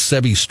identified as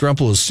Sebi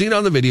Strempel is seen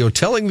on the video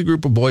telling the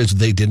group of boys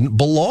they didn't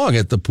belong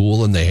at the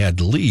pool and they had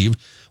to leave.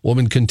 A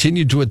woman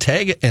continued to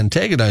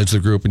antagonize the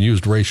group and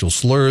used racial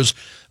slurs.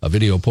 A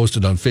video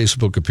posted on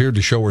Facebook appeared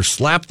to show her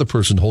slap the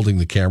person holding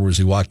the camera as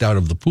he walked out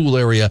of the pool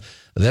area,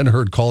 then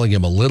heard calling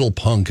him a little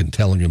punk and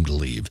telling him to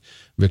leave.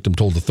 The victim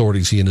told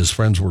authorities he and his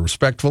friends were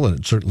respectful, and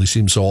it certainly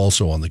seemed so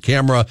also on the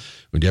camera.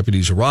 When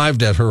deputies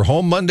arrived at her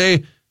home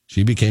Monday,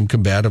 she became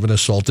combative and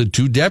assaulted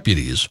 2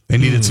 deputies. They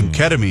needed some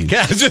ketamine.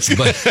 Yeah,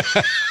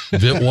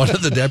 But bit one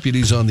of the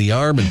deputies on the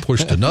arm and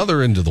pushed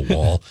another into the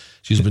wall.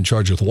 She's been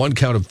charged with 1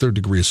 count of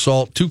third-degree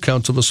assault, 2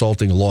 counts of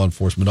assaulting a law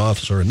enforcement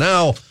officer, and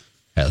now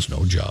has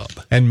no job.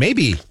 And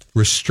maybe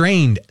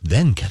restrained,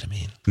 then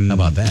ketamine. How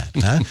about that?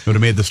 Huh? Would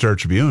have made the Star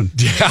Tribune.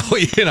 Yeah,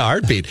 in a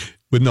heartbeat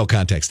with no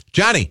context.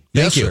 Johnny,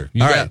 thank Yes, you. sir.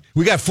 You All got right. it.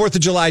 We got 4th of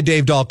July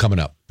Dave Dahl coming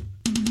up.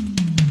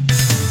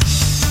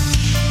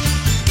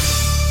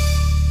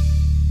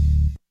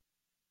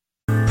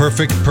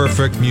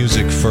 Perfect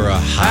music for a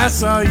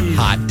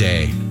hot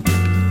day.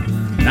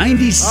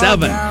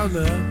 97.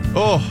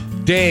 Oh,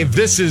 Dave,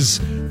 this is,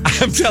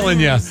 I'm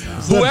telling you,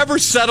 whoever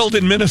settled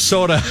in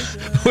Minnesota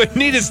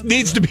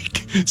needs to be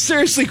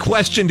seriously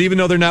questioned, even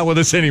though they're not with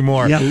us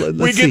anymore. Yeah,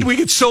 we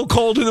get so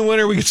cold in the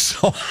winter. We get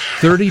so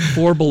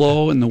 34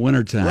 below in the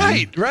wintertime.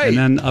 Right. And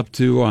then up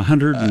to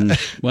 100 and,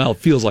 well, it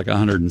feels like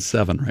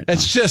 107 right now.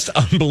 It's just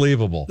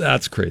unbelievable.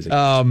 That's crazy.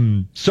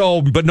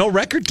 But no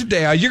record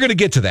today. You're going to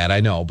get to that, I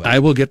know. But I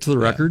will get to the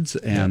records,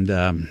 and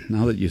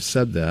now that you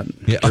said that,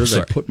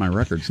 where I put my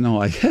records?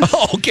 No, I.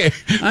 Oh, okay.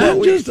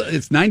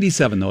 It's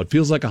 97 though. It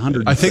feels like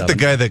 100. I think the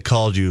guy that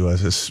called you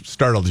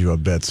startled you a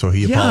bit, so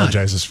he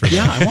apologizes for that.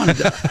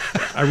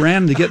 Yeah, I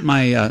ran to get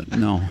my.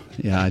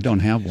 I don't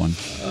have one.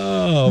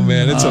 Oh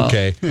man, it's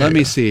okay. Let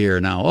me see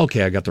here now.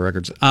 Okay, I got the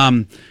records.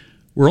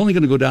 We're only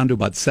going to go down to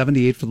about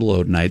 78 for the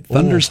low tonight.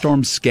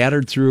 Thunderstorms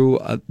scattered through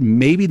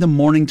maybe the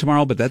morning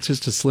tomorrow, but that's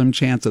just a slim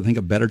chance. I think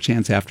a better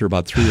chance after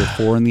about 3 or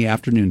 4 in the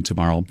afternoon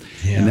tomorrow.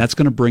 Yeah. And that's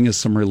going to bring us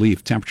some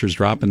relief. Temperatures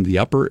drop into the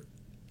upper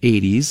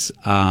 80s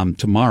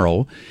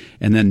tomorrow,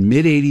 and then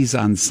mid-80s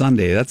on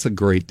Sunday. That's a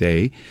great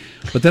day.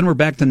 But then we're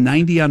back to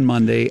 90 on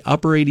Monday,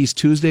 upper 80s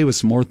Tuesday with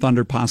some more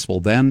thunder possible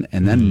then,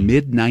 and then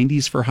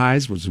mid-90s for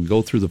highs as we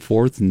go through the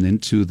 4th and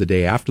into the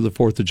day after the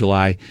 4th of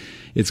July.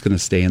 It's going to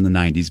stay in the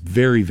 90s.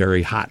 Very,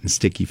 very hot and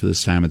sticky for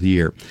this time of the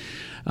year.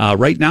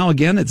 Right now,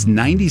 again, it's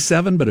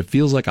 97, but it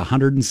feels like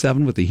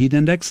 107 with the heat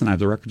index, and I have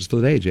the records for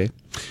the day, Jay.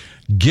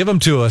 Give them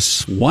to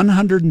us.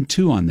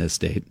 102 on this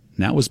date.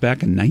 And that was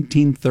back in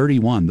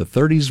 1931. The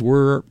 30s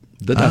were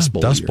the Dust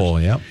Bowl. Dust Bowl,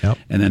 yep.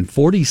 And then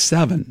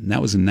 47, and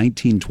that was in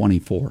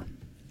 1924.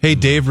 Hey,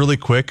 Dave, really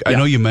quick. I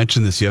know you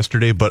mentioned this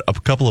yesterday, but a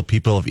couple of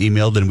people have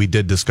emailed, and we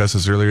did discuss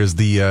this earlier. Is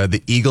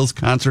the Eagles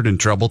concert in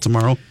trouble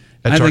tomorrow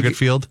at Target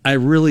Field? I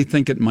really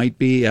think it might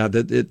be.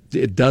 That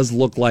it does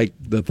look like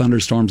the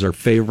thunderstorms are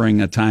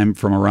favoring a time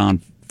from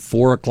around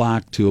 4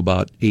 o'clock to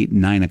about 8,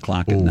 9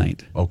 o'clock at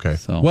night. Okay.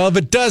 So. Well, if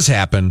it does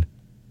happen,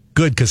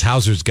 good, because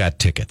Hauser's got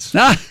tickets.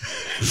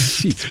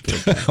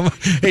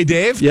 Hey,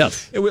 Dave.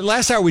 Yes.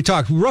 Last hour we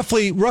talked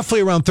roughly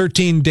around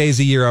 13 days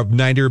a year of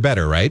 90 or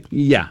better, right?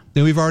 Yeah.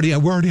 And we're already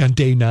on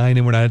day 9,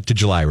 and we're not to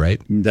July,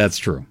 right? That's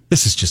true.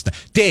 This is just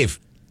Dave.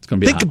 It's going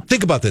to be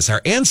think about this.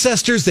 Our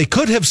ancestors, they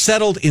could have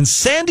settled in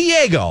San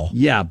Diego.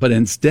 Yeah, but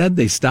instead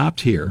they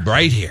stopped here.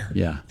 Right here.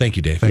 Yeah. Thank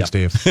you, Dave. Thanks,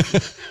 Dave.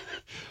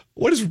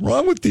 What is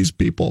wrong with these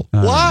people?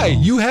 Why?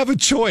 You have a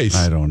choice.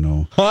 I don't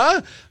know.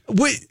 Huh?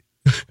 Wait.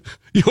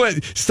 You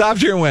stopped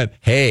here and went,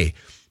 hey,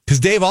 because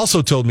Dave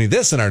also told me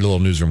this in our little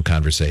newsroom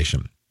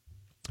conversation,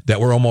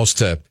 that we're almost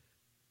to,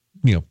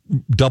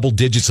 double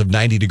digits of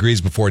 90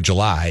 degrees before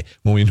July,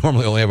 when we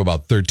normally only have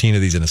about 13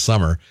 of these in the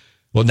summer.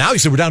 Well, now he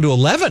said we're down to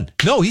 11.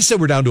 No, he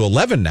said we're down to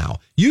 11 now.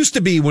 Used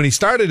to be, when he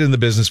started in the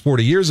business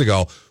 40 years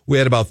ago, we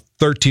had about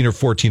 13 or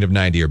 14 of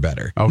 90 or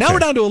better. Okay. Now we're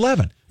down to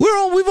 11.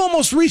 We've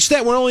almost reached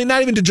that. We're only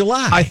not even to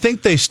July. I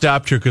think they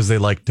stopped here because they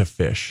like to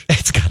fish.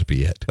 It's got to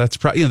be it. That's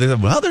probably,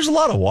 there's a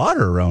lot of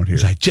water around here.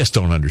 I just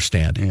don't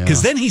understand.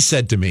 Because then he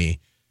said to me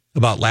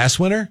about last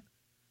winter,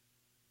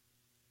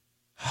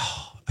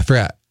 I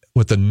forgot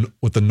what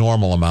the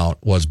normal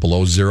amount was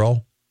below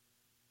zero,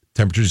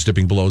 temperatures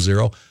dipping below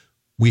zero.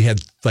 We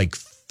had like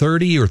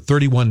 30 or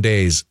 31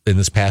 days in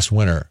this past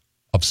winter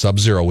of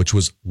sub-zero, which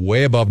was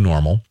way above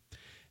normal.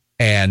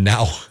 And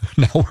now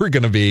we're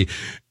going to be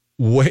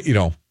way,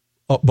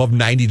 above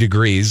 90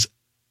 degrees.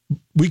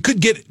 We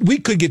could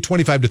get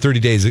 25 to 30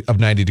 days of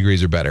 90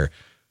 degrees or better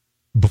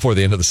before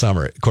the end of the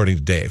summer, according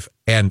to Dave.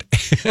 And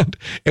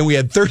we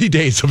had 30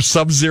 days of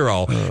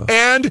sub-zero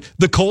and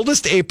the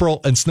coldest April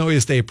and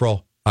snowiest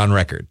April on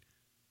record.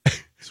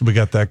 So we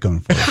got that going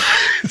for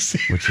us,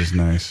 which is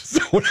nice.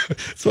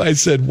 So I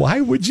said,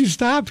 why would you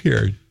stop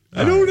here?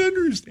 I don't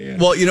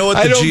understand. Well, you know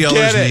what the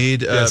GLers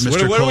need, yes.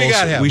 Mr. What Coles? do we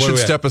got? We should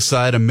step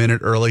aside a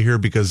minute early here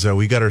because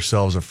we got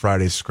ourselves a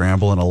Friday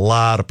scramble, and a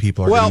lot of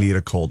people are going to need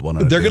a cold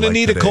one. They're going to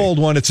need a cold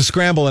one. It's a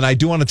scramble, and I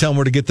do want to tell them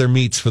where to get their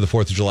meats for the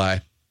 4th of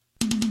July.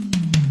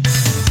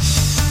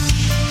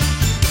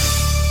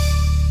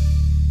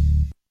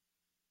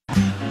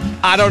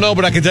 I don't know,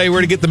 but I can tell you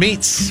where to get the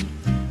meats.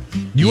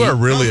 You are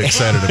really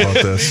excited about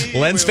this.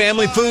 Len's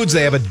Family Foods,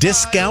 they have a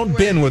discount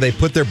bin where they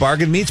put their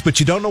bargain meats, but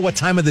you don't know what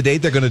time of the day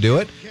they're going to do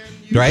it,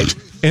 right?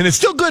 And it's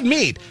still good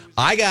meat.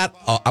 I got,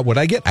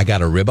 what'd I get? I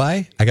got a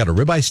ribeye. I got a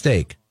ribeye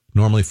steak.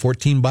 Normally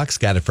 $14,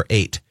 got it for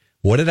 $8.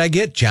 What did I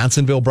get?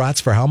 Johnsonville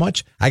brats for how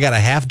much? I got a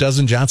half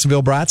dozen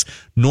Johnsonville brats.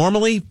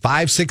 Normally $5,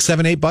 $6,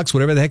 $7, $8,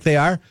 whatever the heck they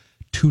are.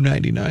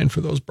 $2.99 for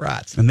those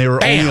brats. And they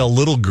were only a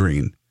little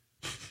green.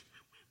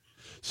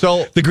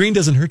 So the green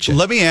doesn't hurt you.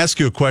 Let me ask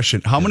you a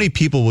question. How many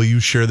people will you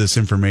share this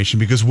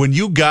information? Because when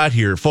you got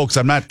here, folks,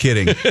 I'm not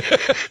kidding.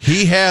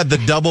 He had the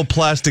double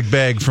plastic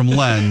bag from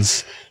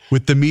Len's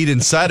with the meat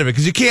inside of it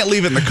because you can't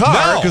leave it in the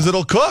car because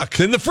it'll cook. It's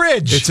in the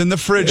fridge. It's in the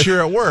fridge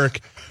here at work.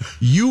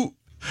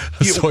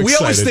 We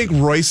always think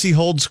Royce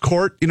holds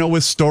court,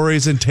 with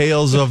stories and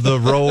tales of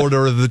the road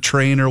or the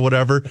train or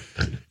whatever.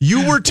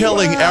 You were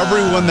telling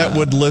everyone that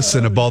would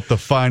listen about the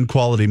fine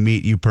quality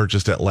meat you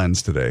purchased at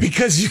Len's today.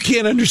 Because you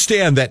can't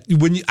understand that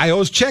I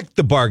always check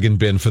the bargain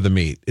bin for the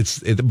meat.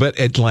 But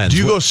at Len's, do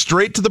you go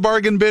straight to the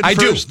bargain bin? I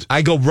first? do.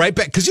 I go right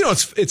back because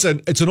it's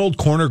an old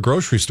corner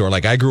grocery store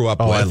like I grew up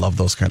with. I love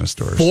those kind of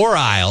stores. 4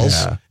 aisles.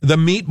 Yeah. The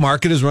meat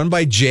market is run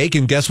by Jake,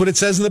 and guess what it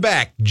says in the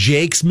back?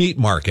 Jake's Meat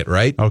Market,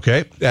 right?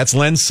 Okay, that's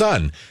Len's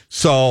son.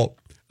 So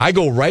I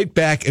go right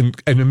back and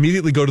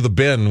immediately go to the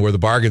bin where the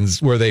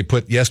bargains, where they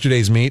put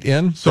yesterday's meat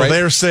in. So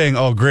they're saying,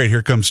 oh, great,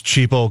 here comes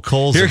cheapo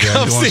Coles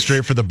again, going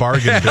straight for the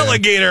bargain bin.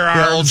 Alligator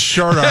arms. The old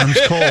short arms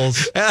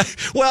Coles.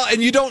 Well,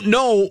 and you don't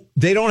know,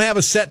 they don't have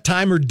a set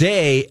time of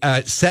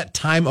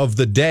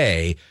the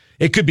day.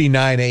 It could be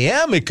 9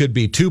 a.m. It could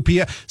be 2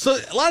 p.m. So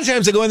a lot of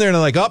times I go in there and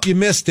I'm like, oh, you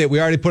missed it. We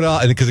already put it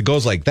out. And because it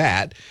goes like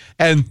that.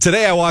 And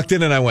today I walked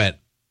in and I went,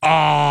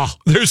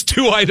 there's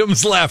 2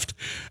 items left.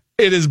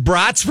 It is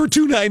brats for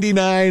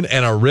 $2.99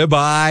 and a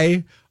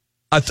ribeye.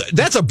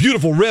 That's a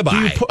beautiful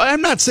ribeye.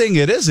 I'm not saying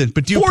it isn't,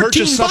 but do you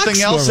purchase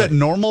something else at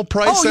normal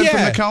price from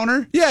the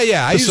counter?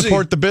 Yeah. To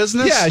support the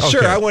business? Yeah,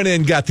 sure. I went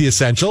in and got the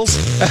essentials.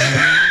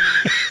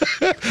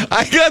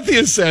 I got the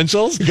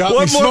essentials. Got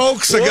me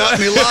smokes. I got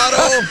me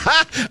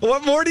Lotto.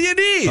 What more do you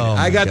need?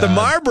 I got the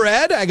Mar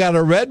bread. I got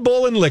a Red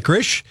Bull and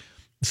licorice.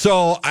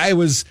 So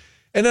and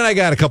then I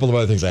got a couple of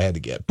other things I had to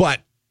get. But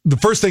the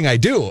first thing I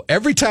do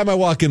every time I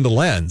walk into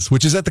Len's,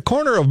 which is at the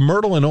corner of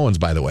Myrtle and Owens,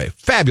 by the way,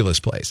 fabulous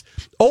place.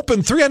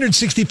 Open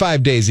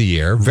 365 days a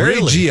year. Very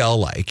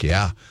GL-like,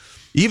 yeah.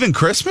 Even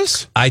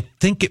Christmas? I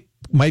think it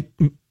might.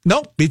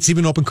 No, it's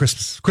even open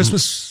Christmas.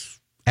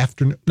 Christmas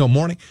afternoon. No,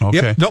 morning. Okay.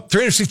 Yep. Nope,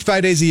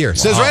 365 days a year. Wow.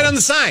 Says right on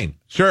the sign.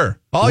 Sure.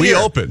 All year.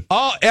 Open.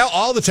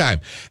 All the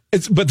time.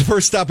 But the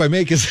first stop I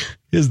make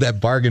is that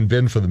bargain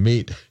bin for the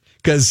meat.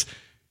 Because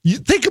you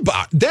think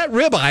about that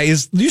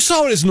ribeye you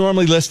saw what it's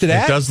normally listed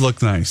at. It does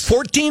look nice.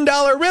 $14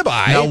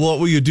 ribeye. Now, what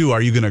will you do?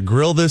 Are you going to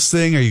grill this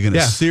thing? Are you going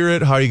to sear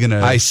it? How are you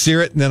going to? I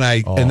sear it and then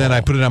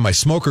I put it on my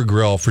smoker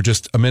grill for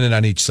just a minute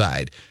on each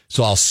side.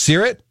 So I'll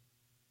sear it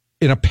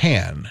in a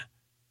pan.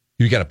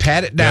 You got to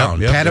pat it down,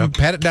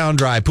 pat it down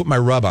dry. Put my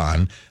rub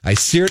on. I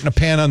sear it in a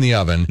pan on the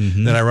oven.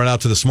 Mm-hmm. Then I run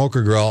out to the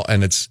smoker grill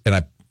and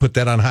I put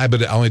that on high,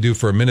 but I only do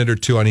for a minute or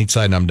 2 on each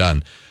side and I'm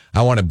done.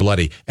 I want it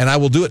bloody, and I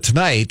will do it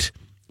tonight.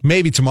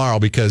 Maybe tomorrow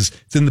because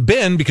it's in the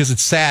bin because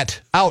it's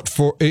sat out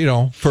for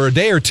a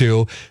day or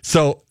 2.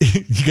 So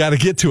you got to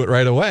get to it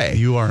right away.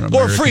 You are an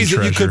American or freeze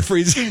treasure. it. You could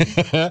freeze.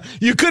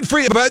 You could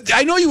freeze. But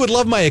I know you would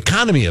love my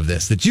economy of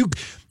this. That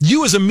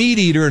you as a meat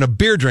eater and a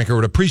beer drinker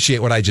would appreciate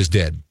what I just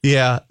did.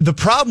 Yeah. The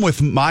problem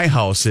with my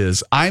house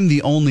is I'm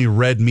the only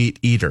red meat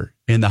eater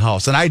in the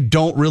house, and I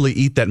don't really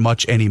eat that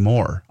much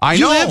anymore.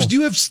 You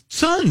have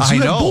sons.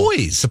 You have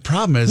boys. The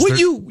problem is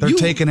they're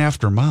taking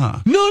after Ma.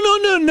 No.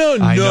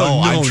 I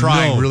know. I'm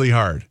trying really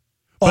hard.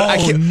 But I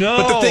can't,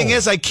 but the thing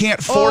is, I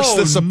can't force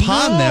this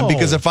upon them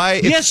because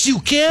yes, you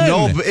can.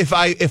 No, but if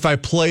I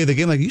play the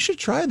game, like, you should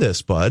try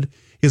this, bud.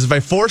 Because if I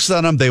force it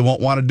on them, they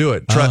won't want to do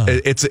it.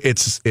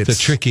 It's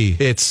tricky.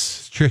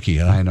 It's tricky,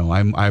 huh? I know.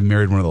 I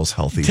married one of those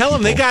healthy Tell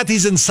them they people. got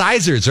these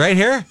incisors right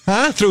here,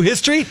 huh? Through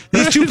history,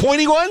 these two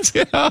pointy ones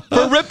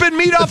for ripping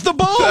meat off the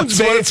bones. That's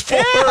what it's for.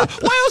 Yeah.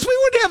 Why else we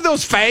wouldn't have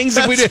those fangs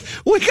if we did?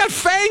 We got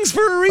fangs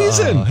for a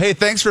reason. Hey,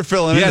 thanks for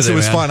filling in. Yes, today, it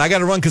was man. fun. I got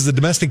to run because the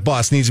domestic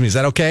boss needs me. Is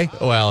that okay?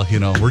 Well,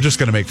 we're just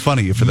going to make fun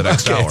of you for the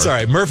next Okay, hour. it's all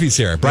right. Murphy's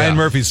here. Brian Yeah.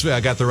 Murphy's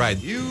got the ride.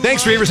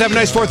 Thanks, Reavers. Have a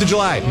nice 4th of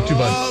July. You too,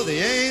 bud. The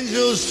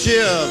angels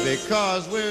cheer because we're